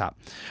Rocket Top.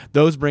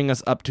 Those bring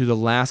us up to the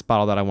last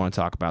bottle that I want to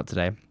talk about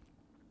today.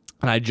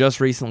 And I just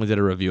recently did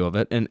a review of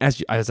it. And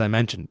as I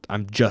mentioned,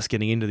 I'm just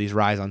getting into these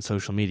ryes on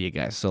social media,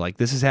 guys. So like,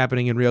 this is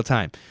happening in real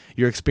time.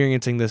 You're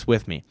experiencing this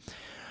with me.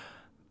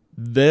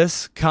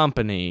 This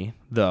company,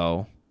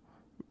 though,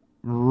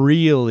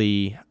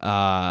 really,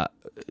 I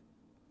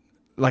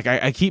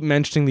keep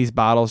mentioning these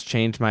bottles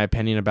changed my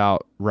opinion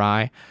about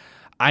rye.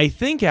 I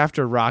think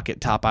after Rocket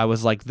Top, I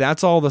was like,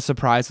 that's all the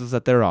surprises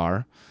that there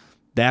are.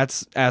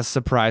 That's as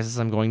surprised as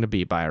I'm going to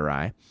be by a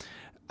rye.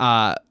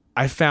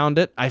 I found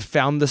it. I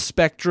found the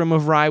spectrum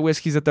of rye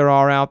whiskeys that there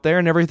are out there,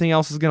 and everything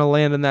else is going to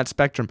land in that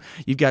spectrum.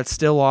 You've got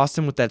Still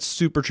Austin with that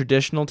super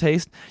traditional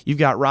taste. You've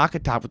got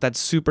Rocket Top with that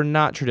super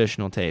not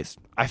traditional taste.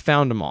 I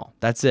found them all.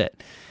 That's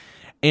it.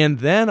 And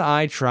then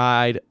I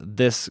tried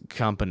this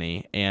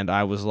company, and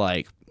I was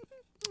like,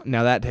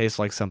 now that tastes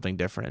like something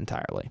different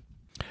entirely.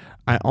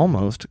 I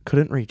almost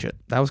couldn't reach it.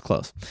 That was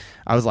close.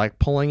 I was like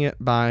pulling it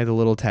by the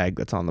little tag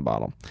that's on the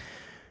bottle.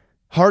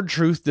 Hard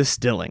Truth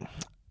Distilling.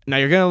 Now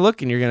you're going to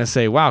look and you're going to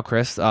say, wow,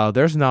 Chris,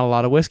 there's not a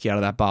lot of whiskey out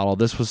of that bottle.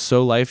 This was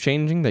so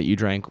life-changing that you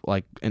drank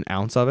like an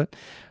ounce of it.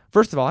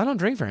 First of all, I don't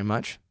drink very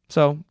much,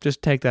 so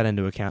just take that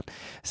into account.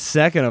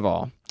 Second of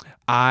all,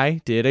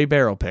 I did a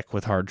barrel pick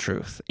with Hard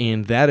Truth,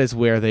 and that is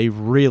where they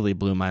really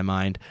blew my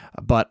mind.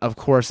 But of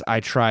course, I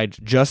tried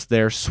just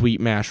their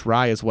Sweet Mash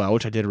Rye as well,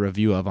 which I did a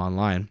review of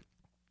online,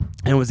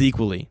 and was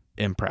equally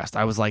impressed.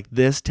 I was like,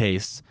 this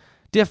tastes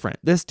different.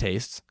 This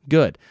tastes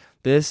good.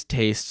 This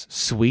tastes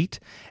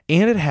sweet,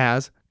 and it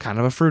has kind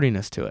of a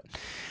fruitiness to it.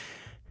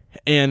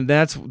 And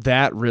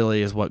that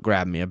really is what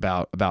grabbed me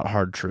about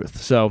Hard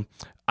Truth. So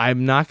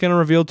I'm not going to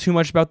reveal too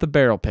much about the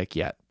barrel pick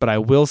yet, but I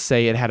will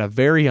say it had a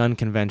very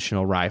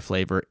unconventional rye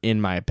flavor, in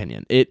my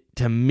opinion.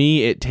 To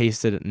me, it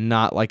tasted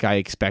not like I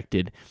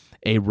expected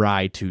a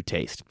rye to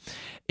taste.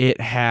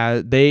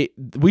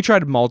 We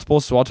tried multiple,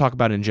 so I'll talk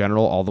about in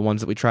general all the ones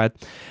that we tried.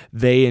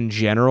 They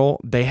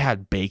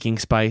had baking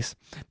spice,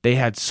 they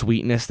had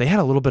sweetness, they had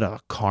a little bit of a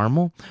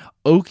caramel.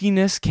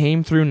 Oakiness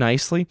came through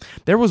nicely.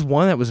 There was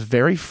one that was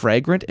very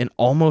fragrant and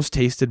almost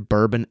tasted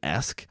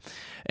bourbon-esque.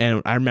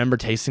 And I remember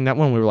tasting that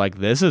one. We were like,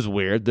 this is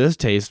weird. This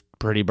tastes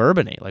pretty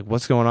bourbon-y. Like,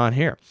 what's going on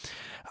here?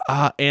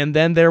 And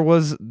then there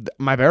was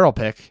my barrel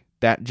pick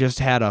that just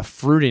had a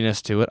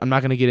fruitiness to it. I'm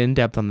not going to get in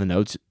depth on the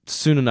notes.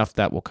 Soon enough,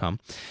 that will come.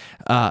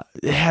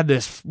 It had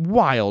this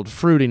wild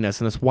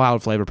fruitiness and this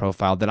wild flavor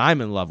profile that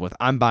I'm in love with.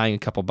 I'm buying a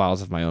couple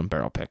bottles of my own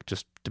barrel pick,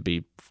 just to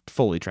be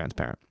fully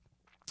transparent.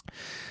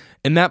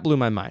 And that blew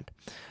my mind.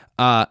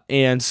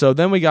 And so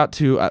then we got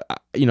to,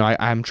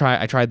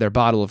 I tried their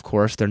bottle, of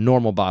course, their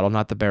normal bottle,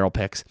 not the barrel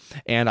picks,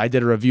 and I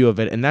did a review of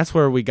it, and that's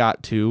where we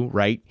got to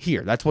right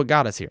here. That's what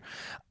got us here.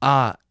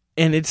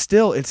 And it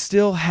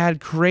still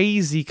had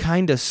crazy,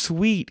 kind of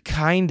sweet,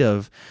 kind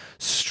of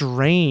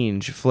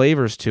strange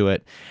flavors to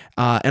it.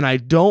 And I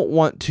don't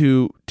want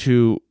to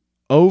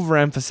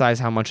overemphasize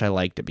how much I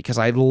liked it, because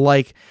I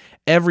like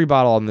every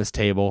bottle on this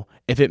table.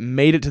 If it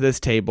made it to this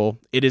table,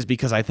 it is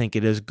because I think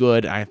it is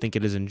good, I think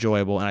it is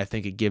enjoyable, and I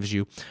think it gives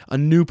you a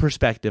new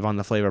perspective on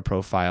the flavor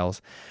profiles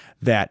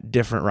that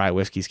different rye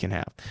whiskeys can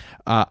have.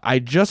 I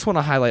just want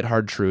to highlight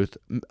Hard Truth,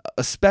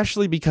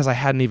 especially because I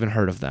hadn't even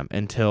heard of them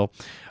until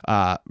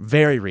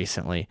very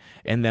recently.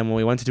 And then when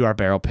we went to do our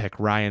barrel pick,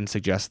 Ryan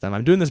suggested them.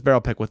 I'm doing this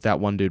barrel pick with that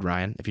one dude,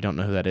 Ryan. If you don't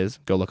know who that is,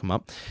 go look him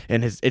up.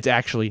 And it's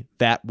actually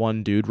that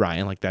one dude,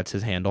 Ryan, like that's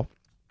his handle.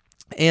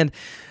 And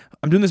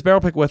I'm doing this barrel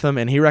pick with him,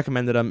 and he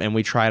recommended them, and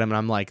we tried them, and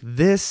I'm like,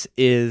 this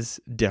is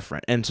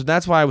different. And so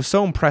that's why I was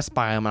so impressed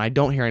by them, and I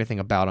don't hear anything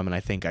about them, and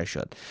I think I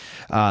should.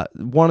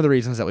 One of the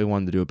reasons that we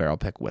wanted to do a barrel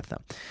pick with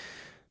them.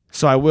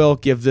 So I will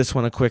give this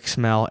one a quick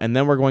smell, and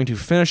then we're going to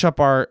finish up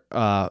our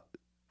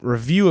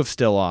review of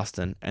Still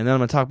Austin, and then I'm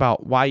going to talk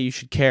about why you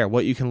should care,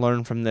 what you can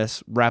learn from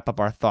this, wrap up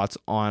our thoughts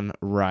on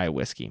rye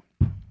whiskey.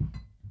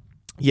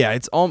 Yeah,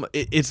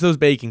 it's those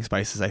baking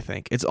spices, I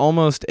think. It's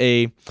almost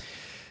a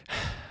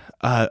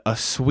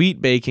sweet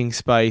baking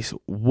spice,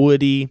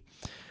 woody,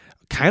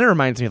 kind of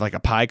reminds me of like a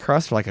pie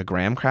crust or like a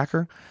graham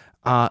cracker.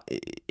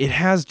 It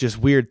has just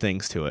weird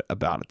things to it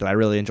about it that I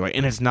really enjoy.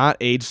 And it's not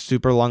aged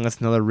super long. That's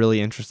another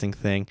really interesting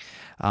thing.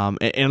 And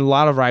a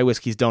lot of rye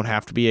whiskeys don't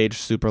have to be aged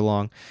super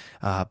long,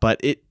 but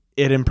it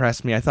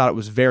impressed me. I thought it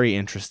was very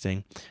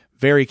interesting,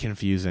 very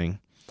confusing.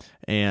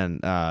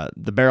 And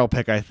the barrel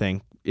pick, I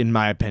think, in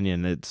my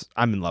opinion,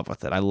 I'm in love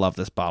with it. I love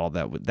this bottle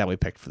that we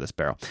picked for this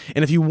barrel.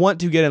 And if you want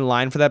to get in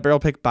line for that barrel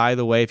pick, by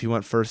the way, if you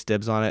want first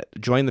dibs on it,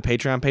 join the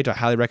Patreon page. I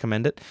highly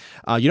recommend it.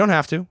 You don't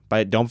have to,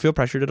 but don't feel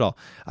pressured at all.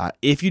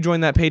 If you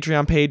join that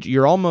Patreon page,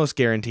 you're almost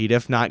guaranteed,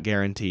 if not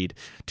guaranteed,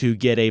 to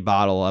get a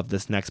bottle of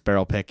this next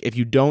barrel pick. If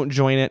you don't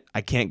join it, I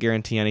can't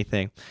guarantee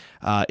anything.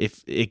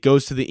 If it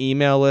goes to the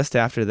email list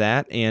after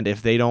that, and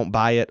if they don't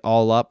buy it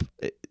all up,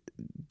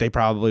 they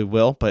probably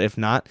will, but if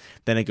not,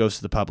 then it goes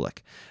to the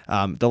public.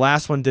 The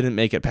last one didn't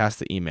make it past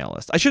the email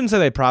list. I shouldn't say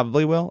they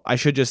probably will. I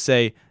should just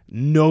say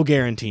no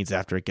guarantees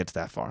after it gets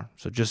that far.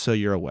 So just so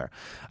you're aware.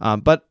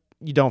 But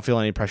you don't feel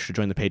any pressure to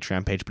join the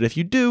Patreon page. But if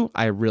you do,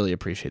 I really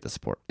appreciate the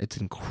support. It's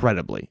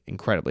incredibly,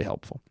 incredibly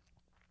helpful.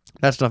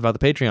 That's enough about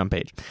the Patreon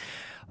page.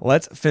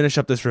 Let's finish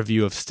up this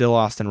review of Still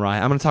Austin Rye.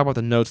 I'm going to talk about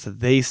the notes that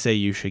they say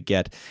you should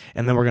get,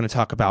 and then we're going to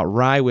talk about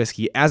rye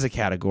whiskey as a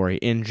category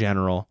in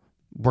general.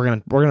 We're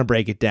gonna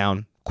break it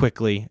down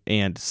quickly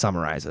and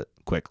summarize it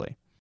quickly.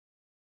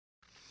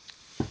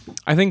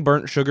 I think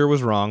burnt sugar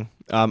was wrong.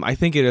 I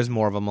think it is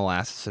more of a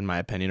molasses in my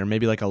opinion, or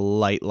maybe like a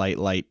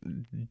light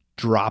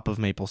drop of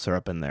maple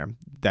syrup in there,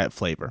 that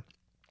flavor.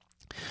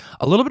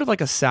 A little bit of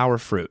like a sour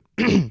fruit.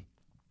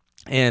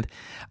 And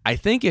I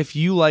think if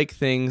you like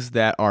things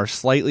that are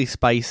slightly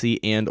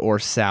spicy and or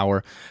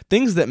sour,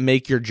 things that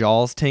make your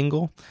jaws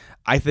tingle,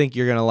 I think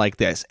you're going to like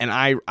this. And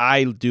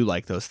I do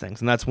like those things.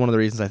 And that's one of the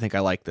reasons I think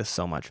I like this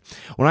so much.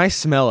 When I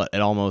smell it,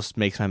 it almost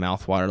makes my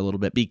mouth water a little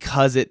bit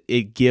because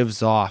it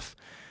gives off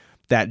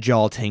that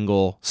jaw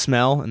tingle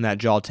smell and that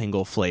jaw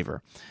tingle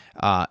flavor.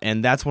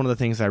 And that's one of the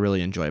things I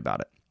really enjoy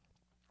about it.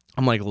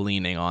 I'm like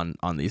leaning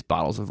on these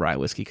bottles of rye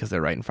whiskey because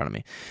they're right in front of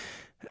me.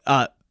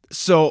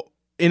 So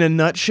in a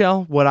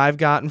nutshell, what I've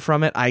gotten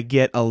from it, I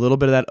get a little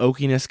bit of that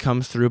oakiness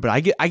comes through, but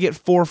I get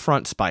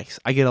forefront spice.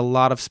 I get a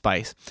lot of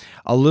spice,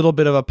 a little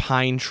bit of a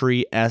pine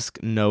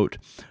tree-esque note,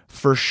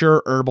 for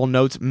sure herbal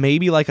notes,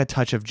 maybe like a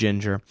touch of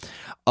ginger,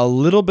 a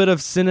little bit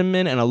of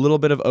cinnamon and a little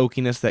bit of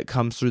oakiness that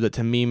comes through that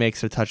to me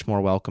makes it a touch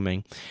more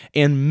welcoming,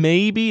 and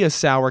maybe a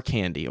sour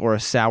candy or a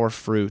sour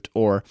fruit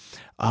or,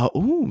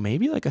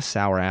 maybe like a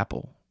sour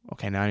apple.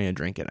 Okay, now I need to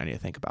drink it. I need to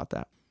think about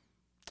that.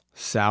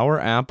 Sour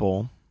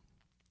apple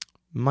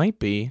might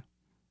be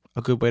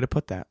a good way to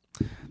put that.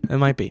 It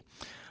might be.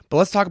 But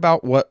let's talk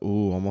about what...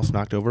 Ooh, almost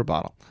knocked over a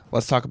bottle.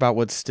 Let's talk about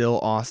what Still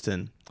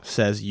Austin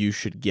says you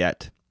should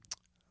get.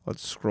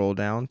 Let's scroll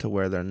down to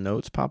where their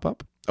notes pop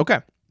up. Okay.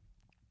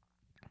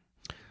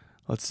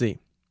 Let's see.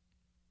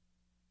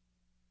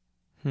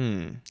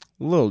 A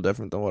little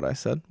different than what I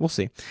said. We'll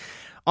see.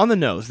 On the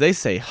nose, they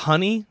say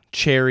honey,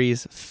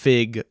 cherries,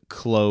 fig,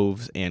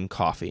 cloves, and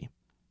coffee.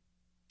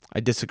 I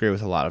disagree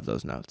with a lot of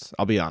those notes.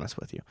 I'll be honest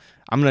with you.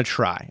 I'm going to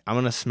try. I'm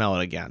going to smell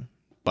it again,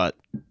 but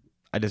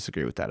I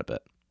disagree with that a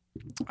bit.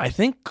 I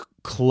think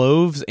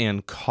cloves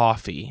and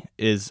coffee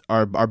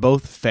are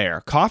both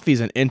fair. Coffee is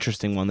an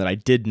interesting one that I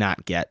did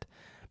not get,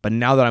 but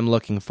now that I'm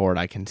looking for it,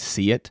 I can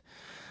see it.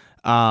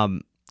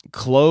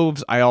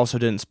 Cloves, I also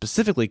didn't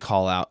specifically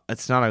call out.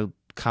 It's not a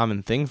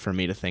common thing for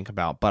me to think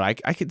about,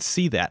 but I could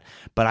see that.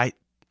 But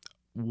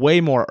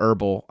way more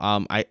herbal.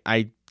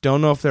 I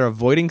don't know if they're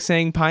avoiding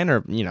saying pine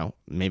or,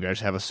 maybe I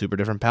just have a super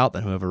different palate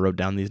than whoever wrote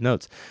down these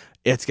notes.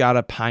 It's got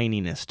a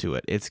pininess to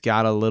it. It's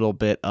got a little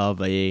bit of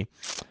a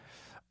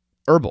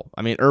herbal.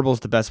 I mean, herbal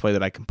is the best way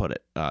that I can put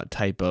it,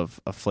 type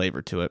of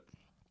flavor to it.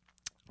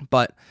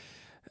 But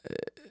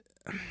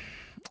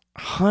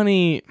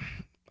honey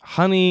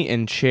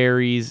and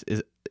cherries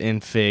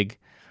and fig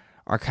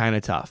are kind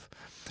of tough.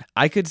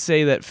 I could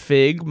say that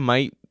fig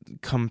might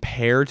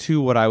compare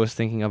to what I was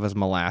thinking of as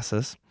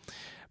molasses,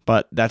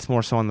 but that's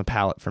more so on the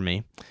palate for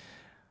me.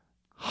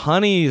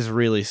 Honey is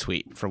really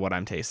sweet for what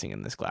I'm tasting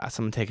in this glass.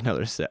 I'm going to take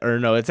another sip. Or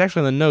no, it's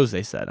actually on the nose,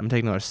 they said. I'm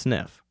taking another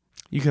sniff.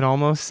 You could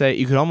almost say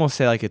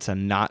like it's a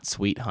not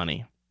sweet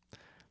honey.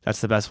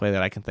 That's the best way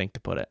that I can think to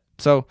put it.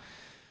 So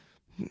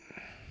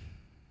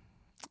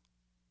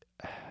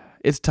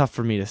it's tough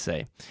for me to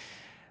say.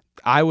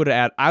 I would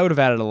have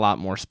added a lot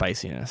more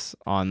spiciness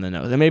on the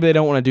nose. And maybe they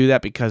don't want to do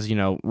that because,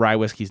 rye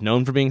whiskey is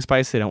known for being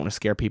spicy. They don't want to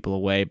scare people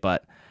away,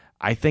 but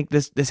I think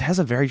this has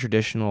a very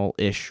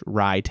traditional-ish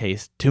rye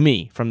taste to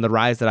me from the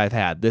ryes that I've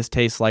had. This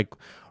tastes like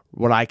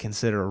what I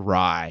consider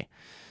rye,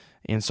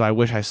 and so I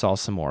wish I saw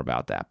some more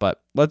about that.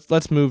 But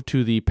let's move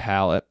to the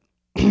palate.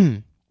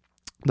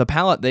 The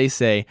palate, they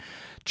say,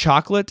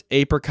 chocolate,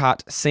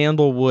 apricot,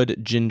 sandalwood,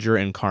 ginger,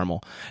 and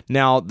caramel.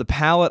 Now, the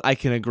palate I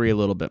can agree a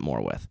little bit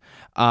more with.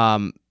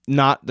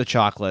 Not the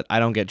chocolate. I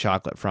don't get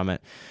chocolate from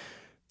it.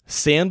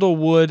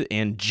 Sandalwood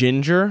and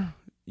ginger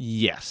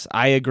Yes,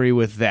 I agree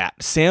with that.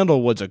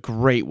 Sandalwood's a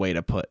great way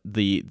to put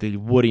the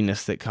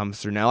woodiness that comes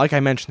through. Now, like I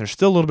mentioned, there's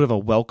still a little bit of a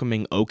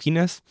welcoming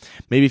oakiness.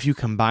 Maybe if you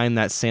combine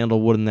that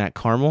sandalwood and that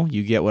caramel,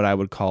 you get what I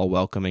would call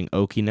welcoming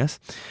oakiness.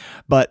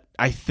 But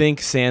I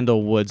think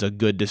sandalwood's a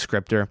good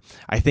descriptor.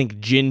 I think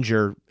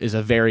ginger is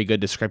a very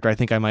good descriptor. I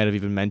think I might have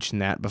even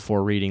mentioned that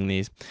before reading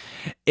these.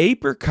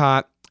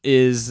 Apricot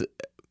is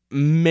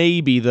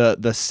maybe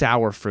the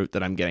sour fruit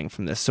that I'm getting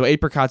from this. So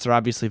apricots are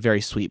obviously very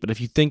sweet, but if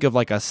you think of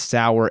like a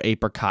sour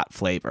apricot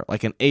flavor,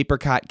 like an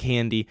apricot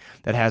candy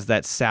that has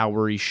that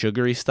soury,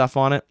 sugary stuff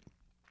on it,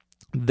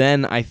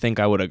 then I think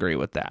I would agree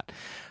with that.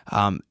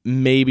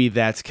 Maybe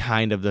that's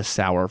kind of the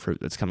sour fruit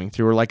that's coming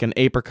through, or like an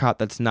apricot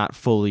that's not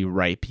fully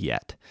ripe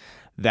yet.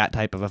 That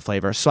type of a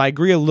flavor. So I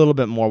agree a little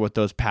bit more with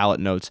those palate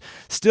notes.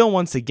 Still,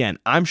 once again,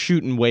 I'm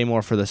shooting way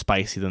more for the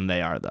spicy than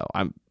they are, though.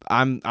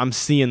 I'm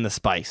seeing the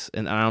spice,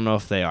 and I don't know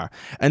if they are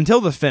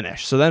until the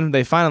finish. So then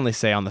they finally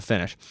say on the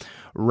finish,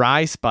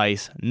 rye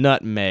spice,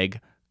 nutmeg,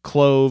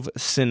 clove,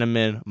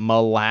 cinnamon,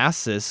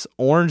 molasses,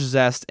 orange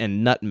zest,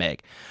 and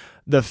nutmeg.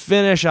 The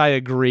finish, I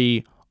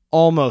agree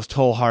almost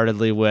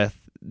wholeheartedly with.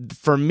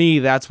 For me,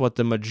 that's what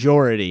the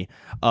majority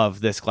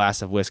of this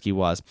glass of whiskey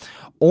was.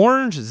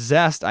 Orange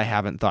zest, I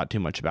haven't thought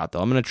too much about,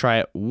 though. I'm going to try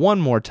it one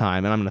more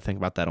time, and I'm going to think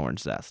about that orange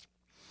zest.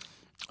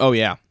 Oh,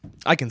 yeah,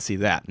 I can see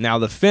that. Now,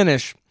 the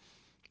finish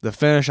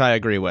I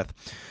agree with.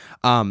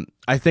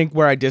 I think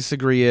where I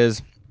disagree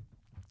is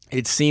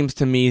it seems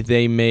to me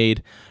they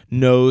made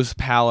nose,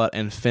 palate,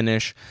 and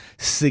finish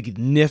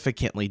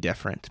significantly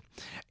different.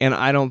 And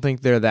I don't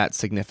think they're that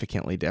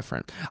significantly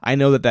different. I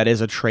know that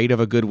is a trait of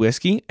a good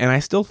whiskey, and I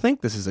still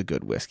think this is a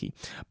good whiskey.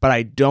 But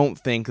I don't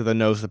think the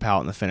nose, the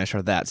palate, and the finish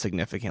are that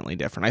significantly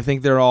different. I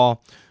think they're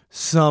all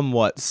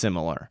somewhat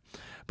similar.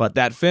 But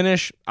that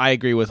finish, I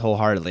agree with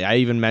wholeheartedly. I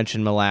even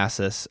mentioned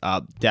molasses,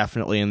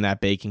 definitely in that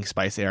baking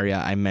spice area.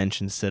 I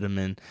mentioned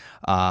cinnamon.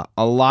 A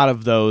lot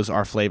of those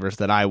are flavors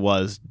that I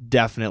was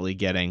definitely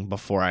getting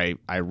before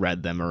I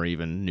read them or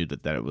even knew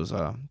that it was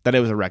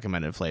a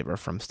recommended flavor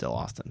from Still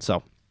Austin.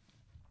 So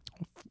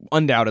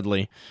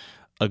undoubtedly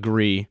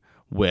agree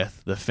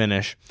with the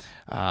finish.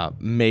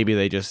 Maybe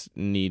they just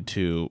need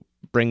to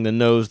bring the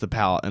nose, the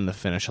palate, and the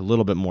finish a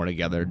little bit more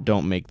together.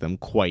 Don't make them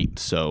quite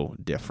so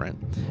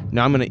different.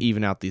 Now I'm going to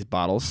even out these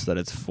bottles so that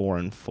it's 4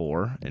 and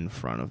 4 in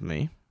front of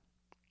me.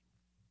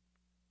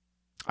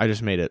 I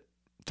just made it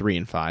 3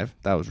 and 5.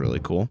 That was really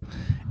cool.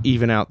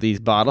 Even out these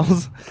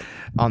bottles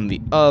on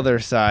the other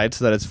side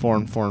so that it's 4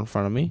 and 4 in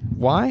front of me.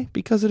 Why?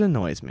 Because it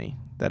annoys me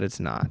that it's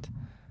not.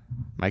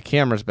 My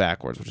camera's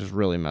backwards, which is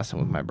really messing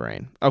with my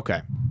brain.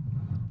 Okay.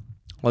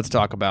 Let's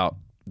talk about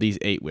these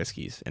 8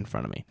 whiskeys in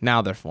front of me.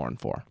 Now they're 4 and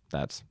 4.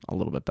 That's a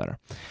little bit better.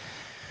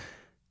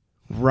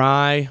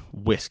 Rye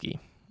whiskey.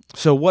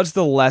 So what's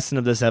the lesson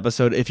of this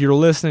episode? If you're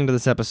listening to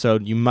this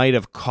episode, you might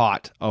have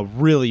caught a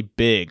really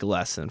big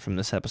lesson from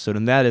this episode,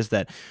 and that is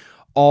that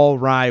all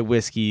rye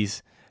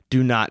whiskeys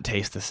do not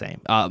taste the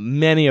same.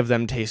 Many of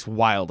them taste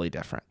wildly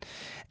different.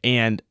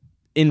 And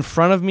in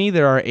front of me,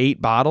 there are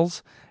 8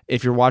 bottles.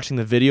 If you're watching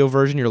the video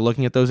version, you're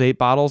looking at those 8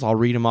 bottles. I'll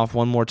read them off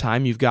one more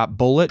time. You've got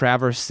Bulleit,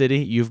 Traverse City.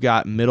 You've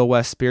got Middle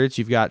West Spirits.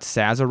 You've got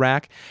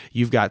Sazerac.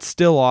 You've got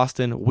Still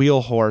Austin,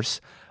 Wheel Horse,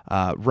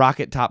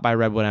 Rocket Top by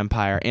Redwood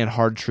Empire, and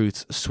Hard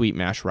Truth's Sweet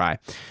Mash Rye.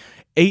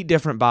 8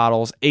 different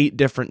bottles, 8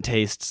 different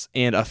tastes,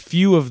 and a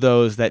few of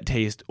those that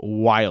taste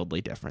wildly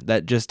different,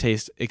 that just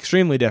taste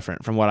extremely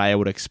different from what I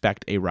would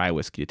expect a rye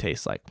whiskey to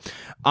taste like.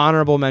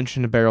 Honorable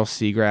mention to Barrel's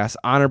Seagrass.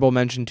 Honorable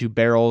mention to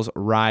Barrel's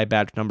Rye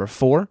Batch number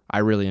 4. I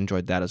really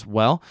enjoyed that as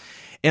well.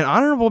 And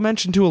honorable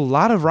mention to a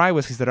lot of rye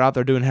whiskeys that are out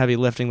there doing heavy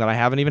lifting that I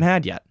haven't even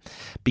had yet,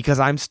 because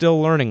I'm still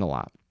learning a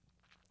lot.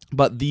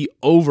 But the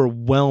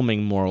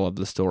overwhelming moral of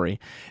the story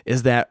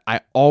is that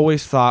I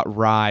always thought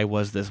rye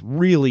was this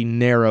really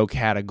narrow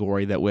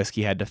category that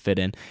whiskey had to fit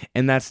in,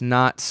 and that's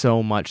not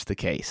so much the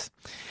case.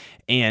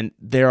 And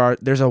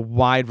there's a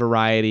wide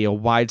variety, a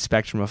wide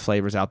spectrum of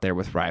flavors out there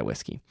with rye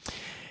whiskey.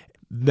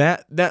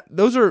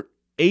 Those are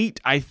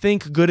 8, I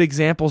think, good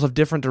examples of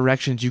different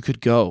directions you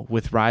could go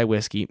with rye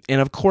whiskey.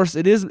 And of course,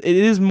 it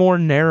is more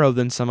narrow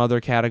than some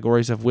other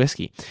categories of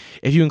whiskey.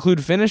 If you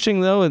include finishing,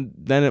 though,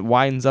 then it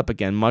widens up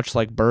again, much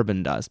like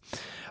bourbon does.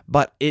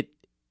 But it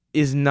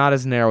is not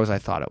as narrow as I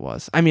thought it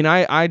was. I mean,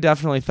 I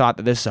definitely thought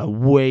that this is a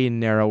way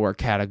narrower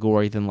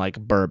category than like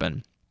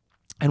bourbon.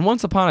 And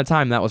once upon a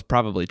time, that was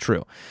probably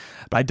true.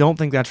 But I don't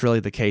think that's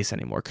really the case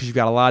anymore, because you've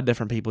got a lot of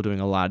different people doing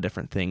a lot of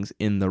different things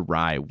in the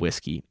rye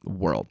whiskey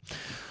world.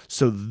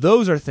 So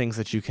those are things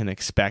that you can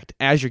expect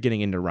as you're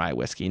getting into rye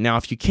whiskey. Now,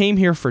 if you came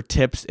here for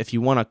tips, if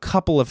you want a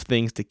couple of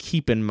things to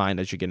keep in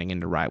mind as you're getting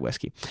into rye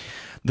whiskey,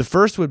 the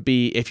first would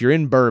be, if you're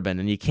in bourbon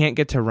and you can't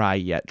get to rye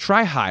yet,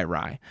 try high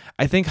rye.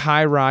 I think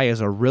high rye is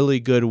a really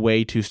good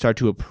way to start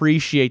to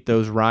appreciate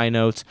those rye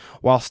notes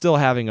while still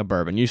having a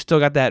bourbon. You still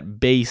got that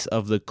base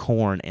of the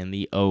corn and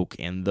the oak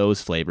and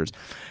those flavors,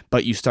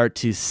 but you start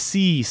to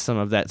see some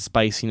of that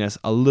spiciness,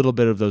 a little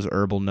bit of those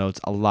herbal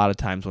notes a lot of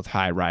times with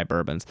high rye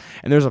bourbons.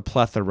 And there's a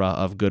plethora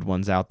plethora of good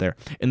ones out there.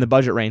 In the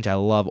budget range, I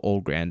love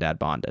Old Grandad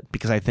Bonded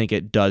because I think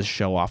it does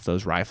show off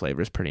those rye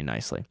flavors pretty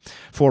nicely.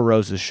 Four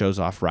Roses shows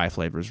off rye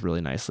flavors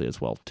really nicely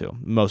as well, too.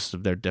 Most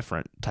of their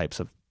different types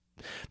of,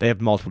 they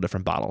have multiple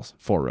different bottles,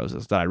 Four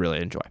Roses, that I really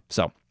enjoy.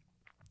 So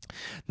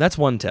that's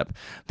one tip.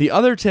 The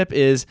other tip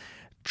is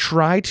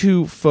try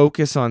to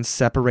focus on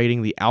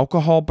separating the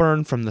alcohol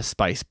burn from the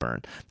spice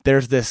burn.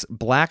 There's this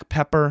black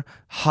pepper,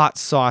 hot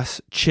sauce,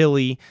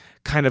 chili,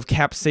 kind of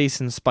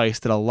capsaicin spice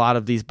that a lot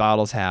of these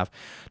bottles have.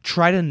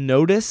 Try to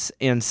notice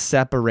and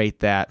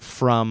separate that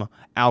from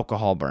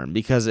alcohol burn,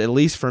 because at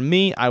least for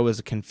me, I was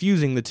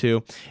confusing the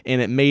two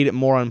and it made it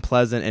more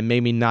unpleasant and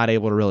made me not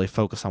able to really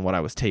focus on what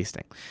I was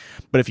tasting.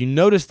 But if you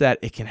notice that,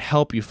 it can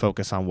help you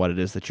focus on what it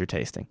is that you're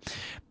tasting.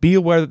 Be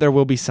aware that there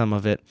will be some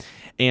of it,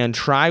 and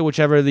try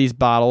whichever of these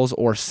bottles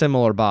or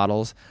similar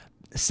bottles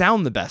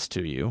sound the best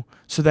to you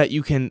so that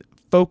you can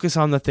focus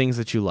on the things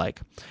that you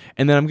like.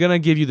 And then I'm going to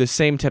give you the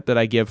same tip that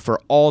I give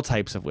for all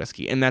types of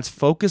whiskey, and that's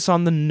focus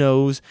on the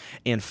nose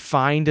and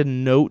find a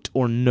note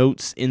or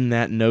notes in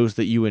that nose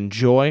that you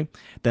enjoy,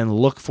 then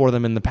look for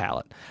them in the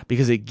palate,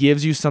 because it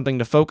gives you something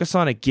to focus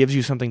on, it gives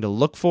you something to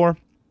look for,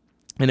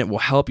 and it will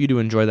help you to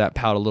enjoy that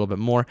palate a little bit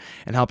more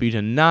and help you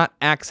to not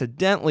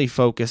accidentally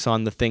focus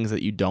on the things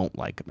that you don't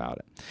like about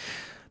it.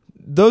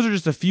 Those are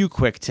just a few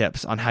quick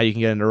tips on how you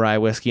can get into rye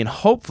whiskey, and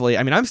hopefully,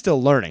 I'm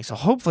still learning, so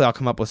hopefully I'll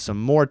come up with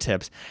some more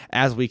tips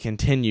as we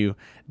continue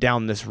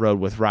down this road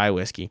with rye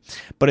whiskey.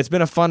 But it's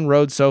been a fun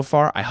road so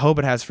far. I hope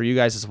it has for you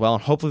guys as well,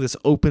 and hopefully this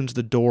opens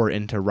the door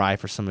into rye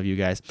for some of you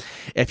guys.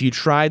 If you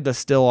tried the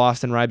Still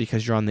Austin Rye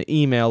because you're on the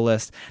email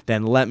list,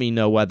 then let me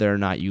know whether or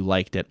not you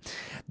liked it.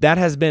 That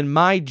has been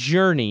my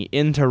journey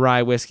into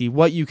rye whiskey,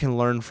 what you can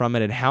learn from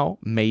it, and how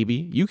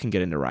maybe you can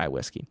get into rye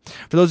whiskey.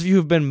 For those of you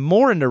who've been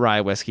more into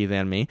rye whiskey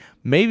than me,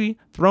 maybe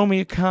throw me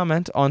a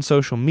comment on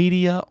social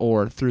media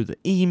or through the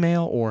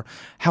email or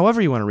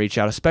however you want to reach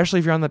out, especially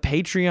if you're on the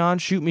Patreon.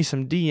 Shoot me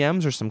some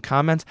DMs or some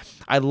comments.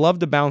 I'd love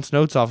to bounce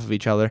notes off of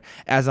each other,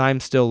 as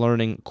I'm still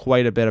learning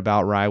quite a bit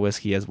about rye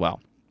whiskey as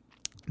well.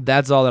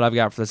 That's all that I've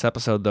got for this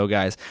episode, though,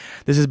 guys.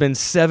 This has been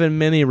 7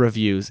 mini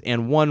reviews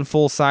and 1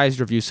 full-sized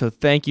review, so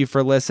thank you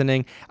for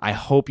listening. I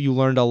hope you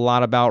learned a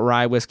lot about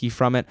rye whiskey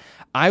from it.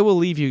 I will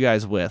leave you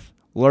guys with,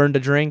 learn to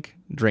drink,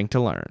 drink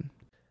to learn.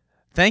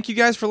 Thank you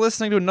guys for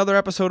listening to another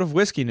episode of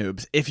Whiskey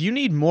Noobs. If you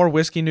need more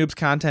Whiskey Noobs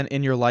content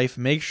in your life,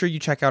 make sure you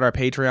check out our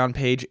Patreon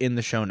page in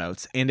the show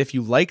notes. And if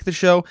you like the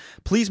show,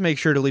 please make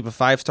sure to leave a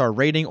 5-star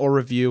rating or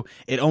review.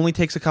 It only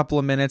takes a couple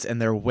of minutes,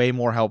 and they're way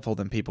more helpful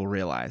than people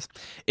realize.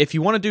 If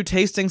you want to do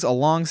tastings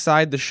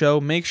alongside the show,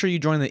 make sure you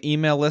join the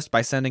email list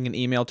by sending an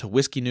email to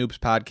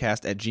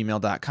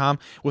whiskeynoobspodcast@gmail.com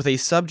with a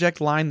subject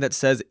line that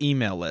says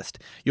email list.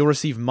 You'll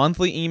receive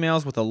monthly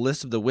emails with a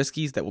list of the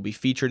whiskeys that will be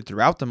featured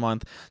throughout the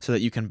month so that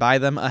you can buy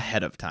them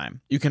ahead of time.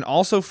 You can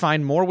also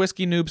find more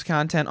Whiskey Noobs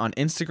content on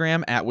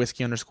Instagram at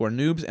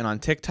 @whiskey_noobs and on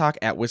TikTok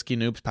at Whiskey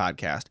Noobs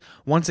Podcast.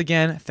 Once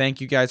again,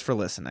 thank you guys for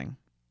listening.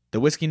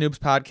 The Whiskey Noobs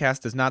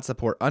Podcast does not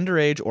support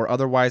underage or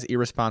otherwise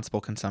irresponsible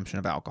consumption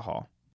of alcohol.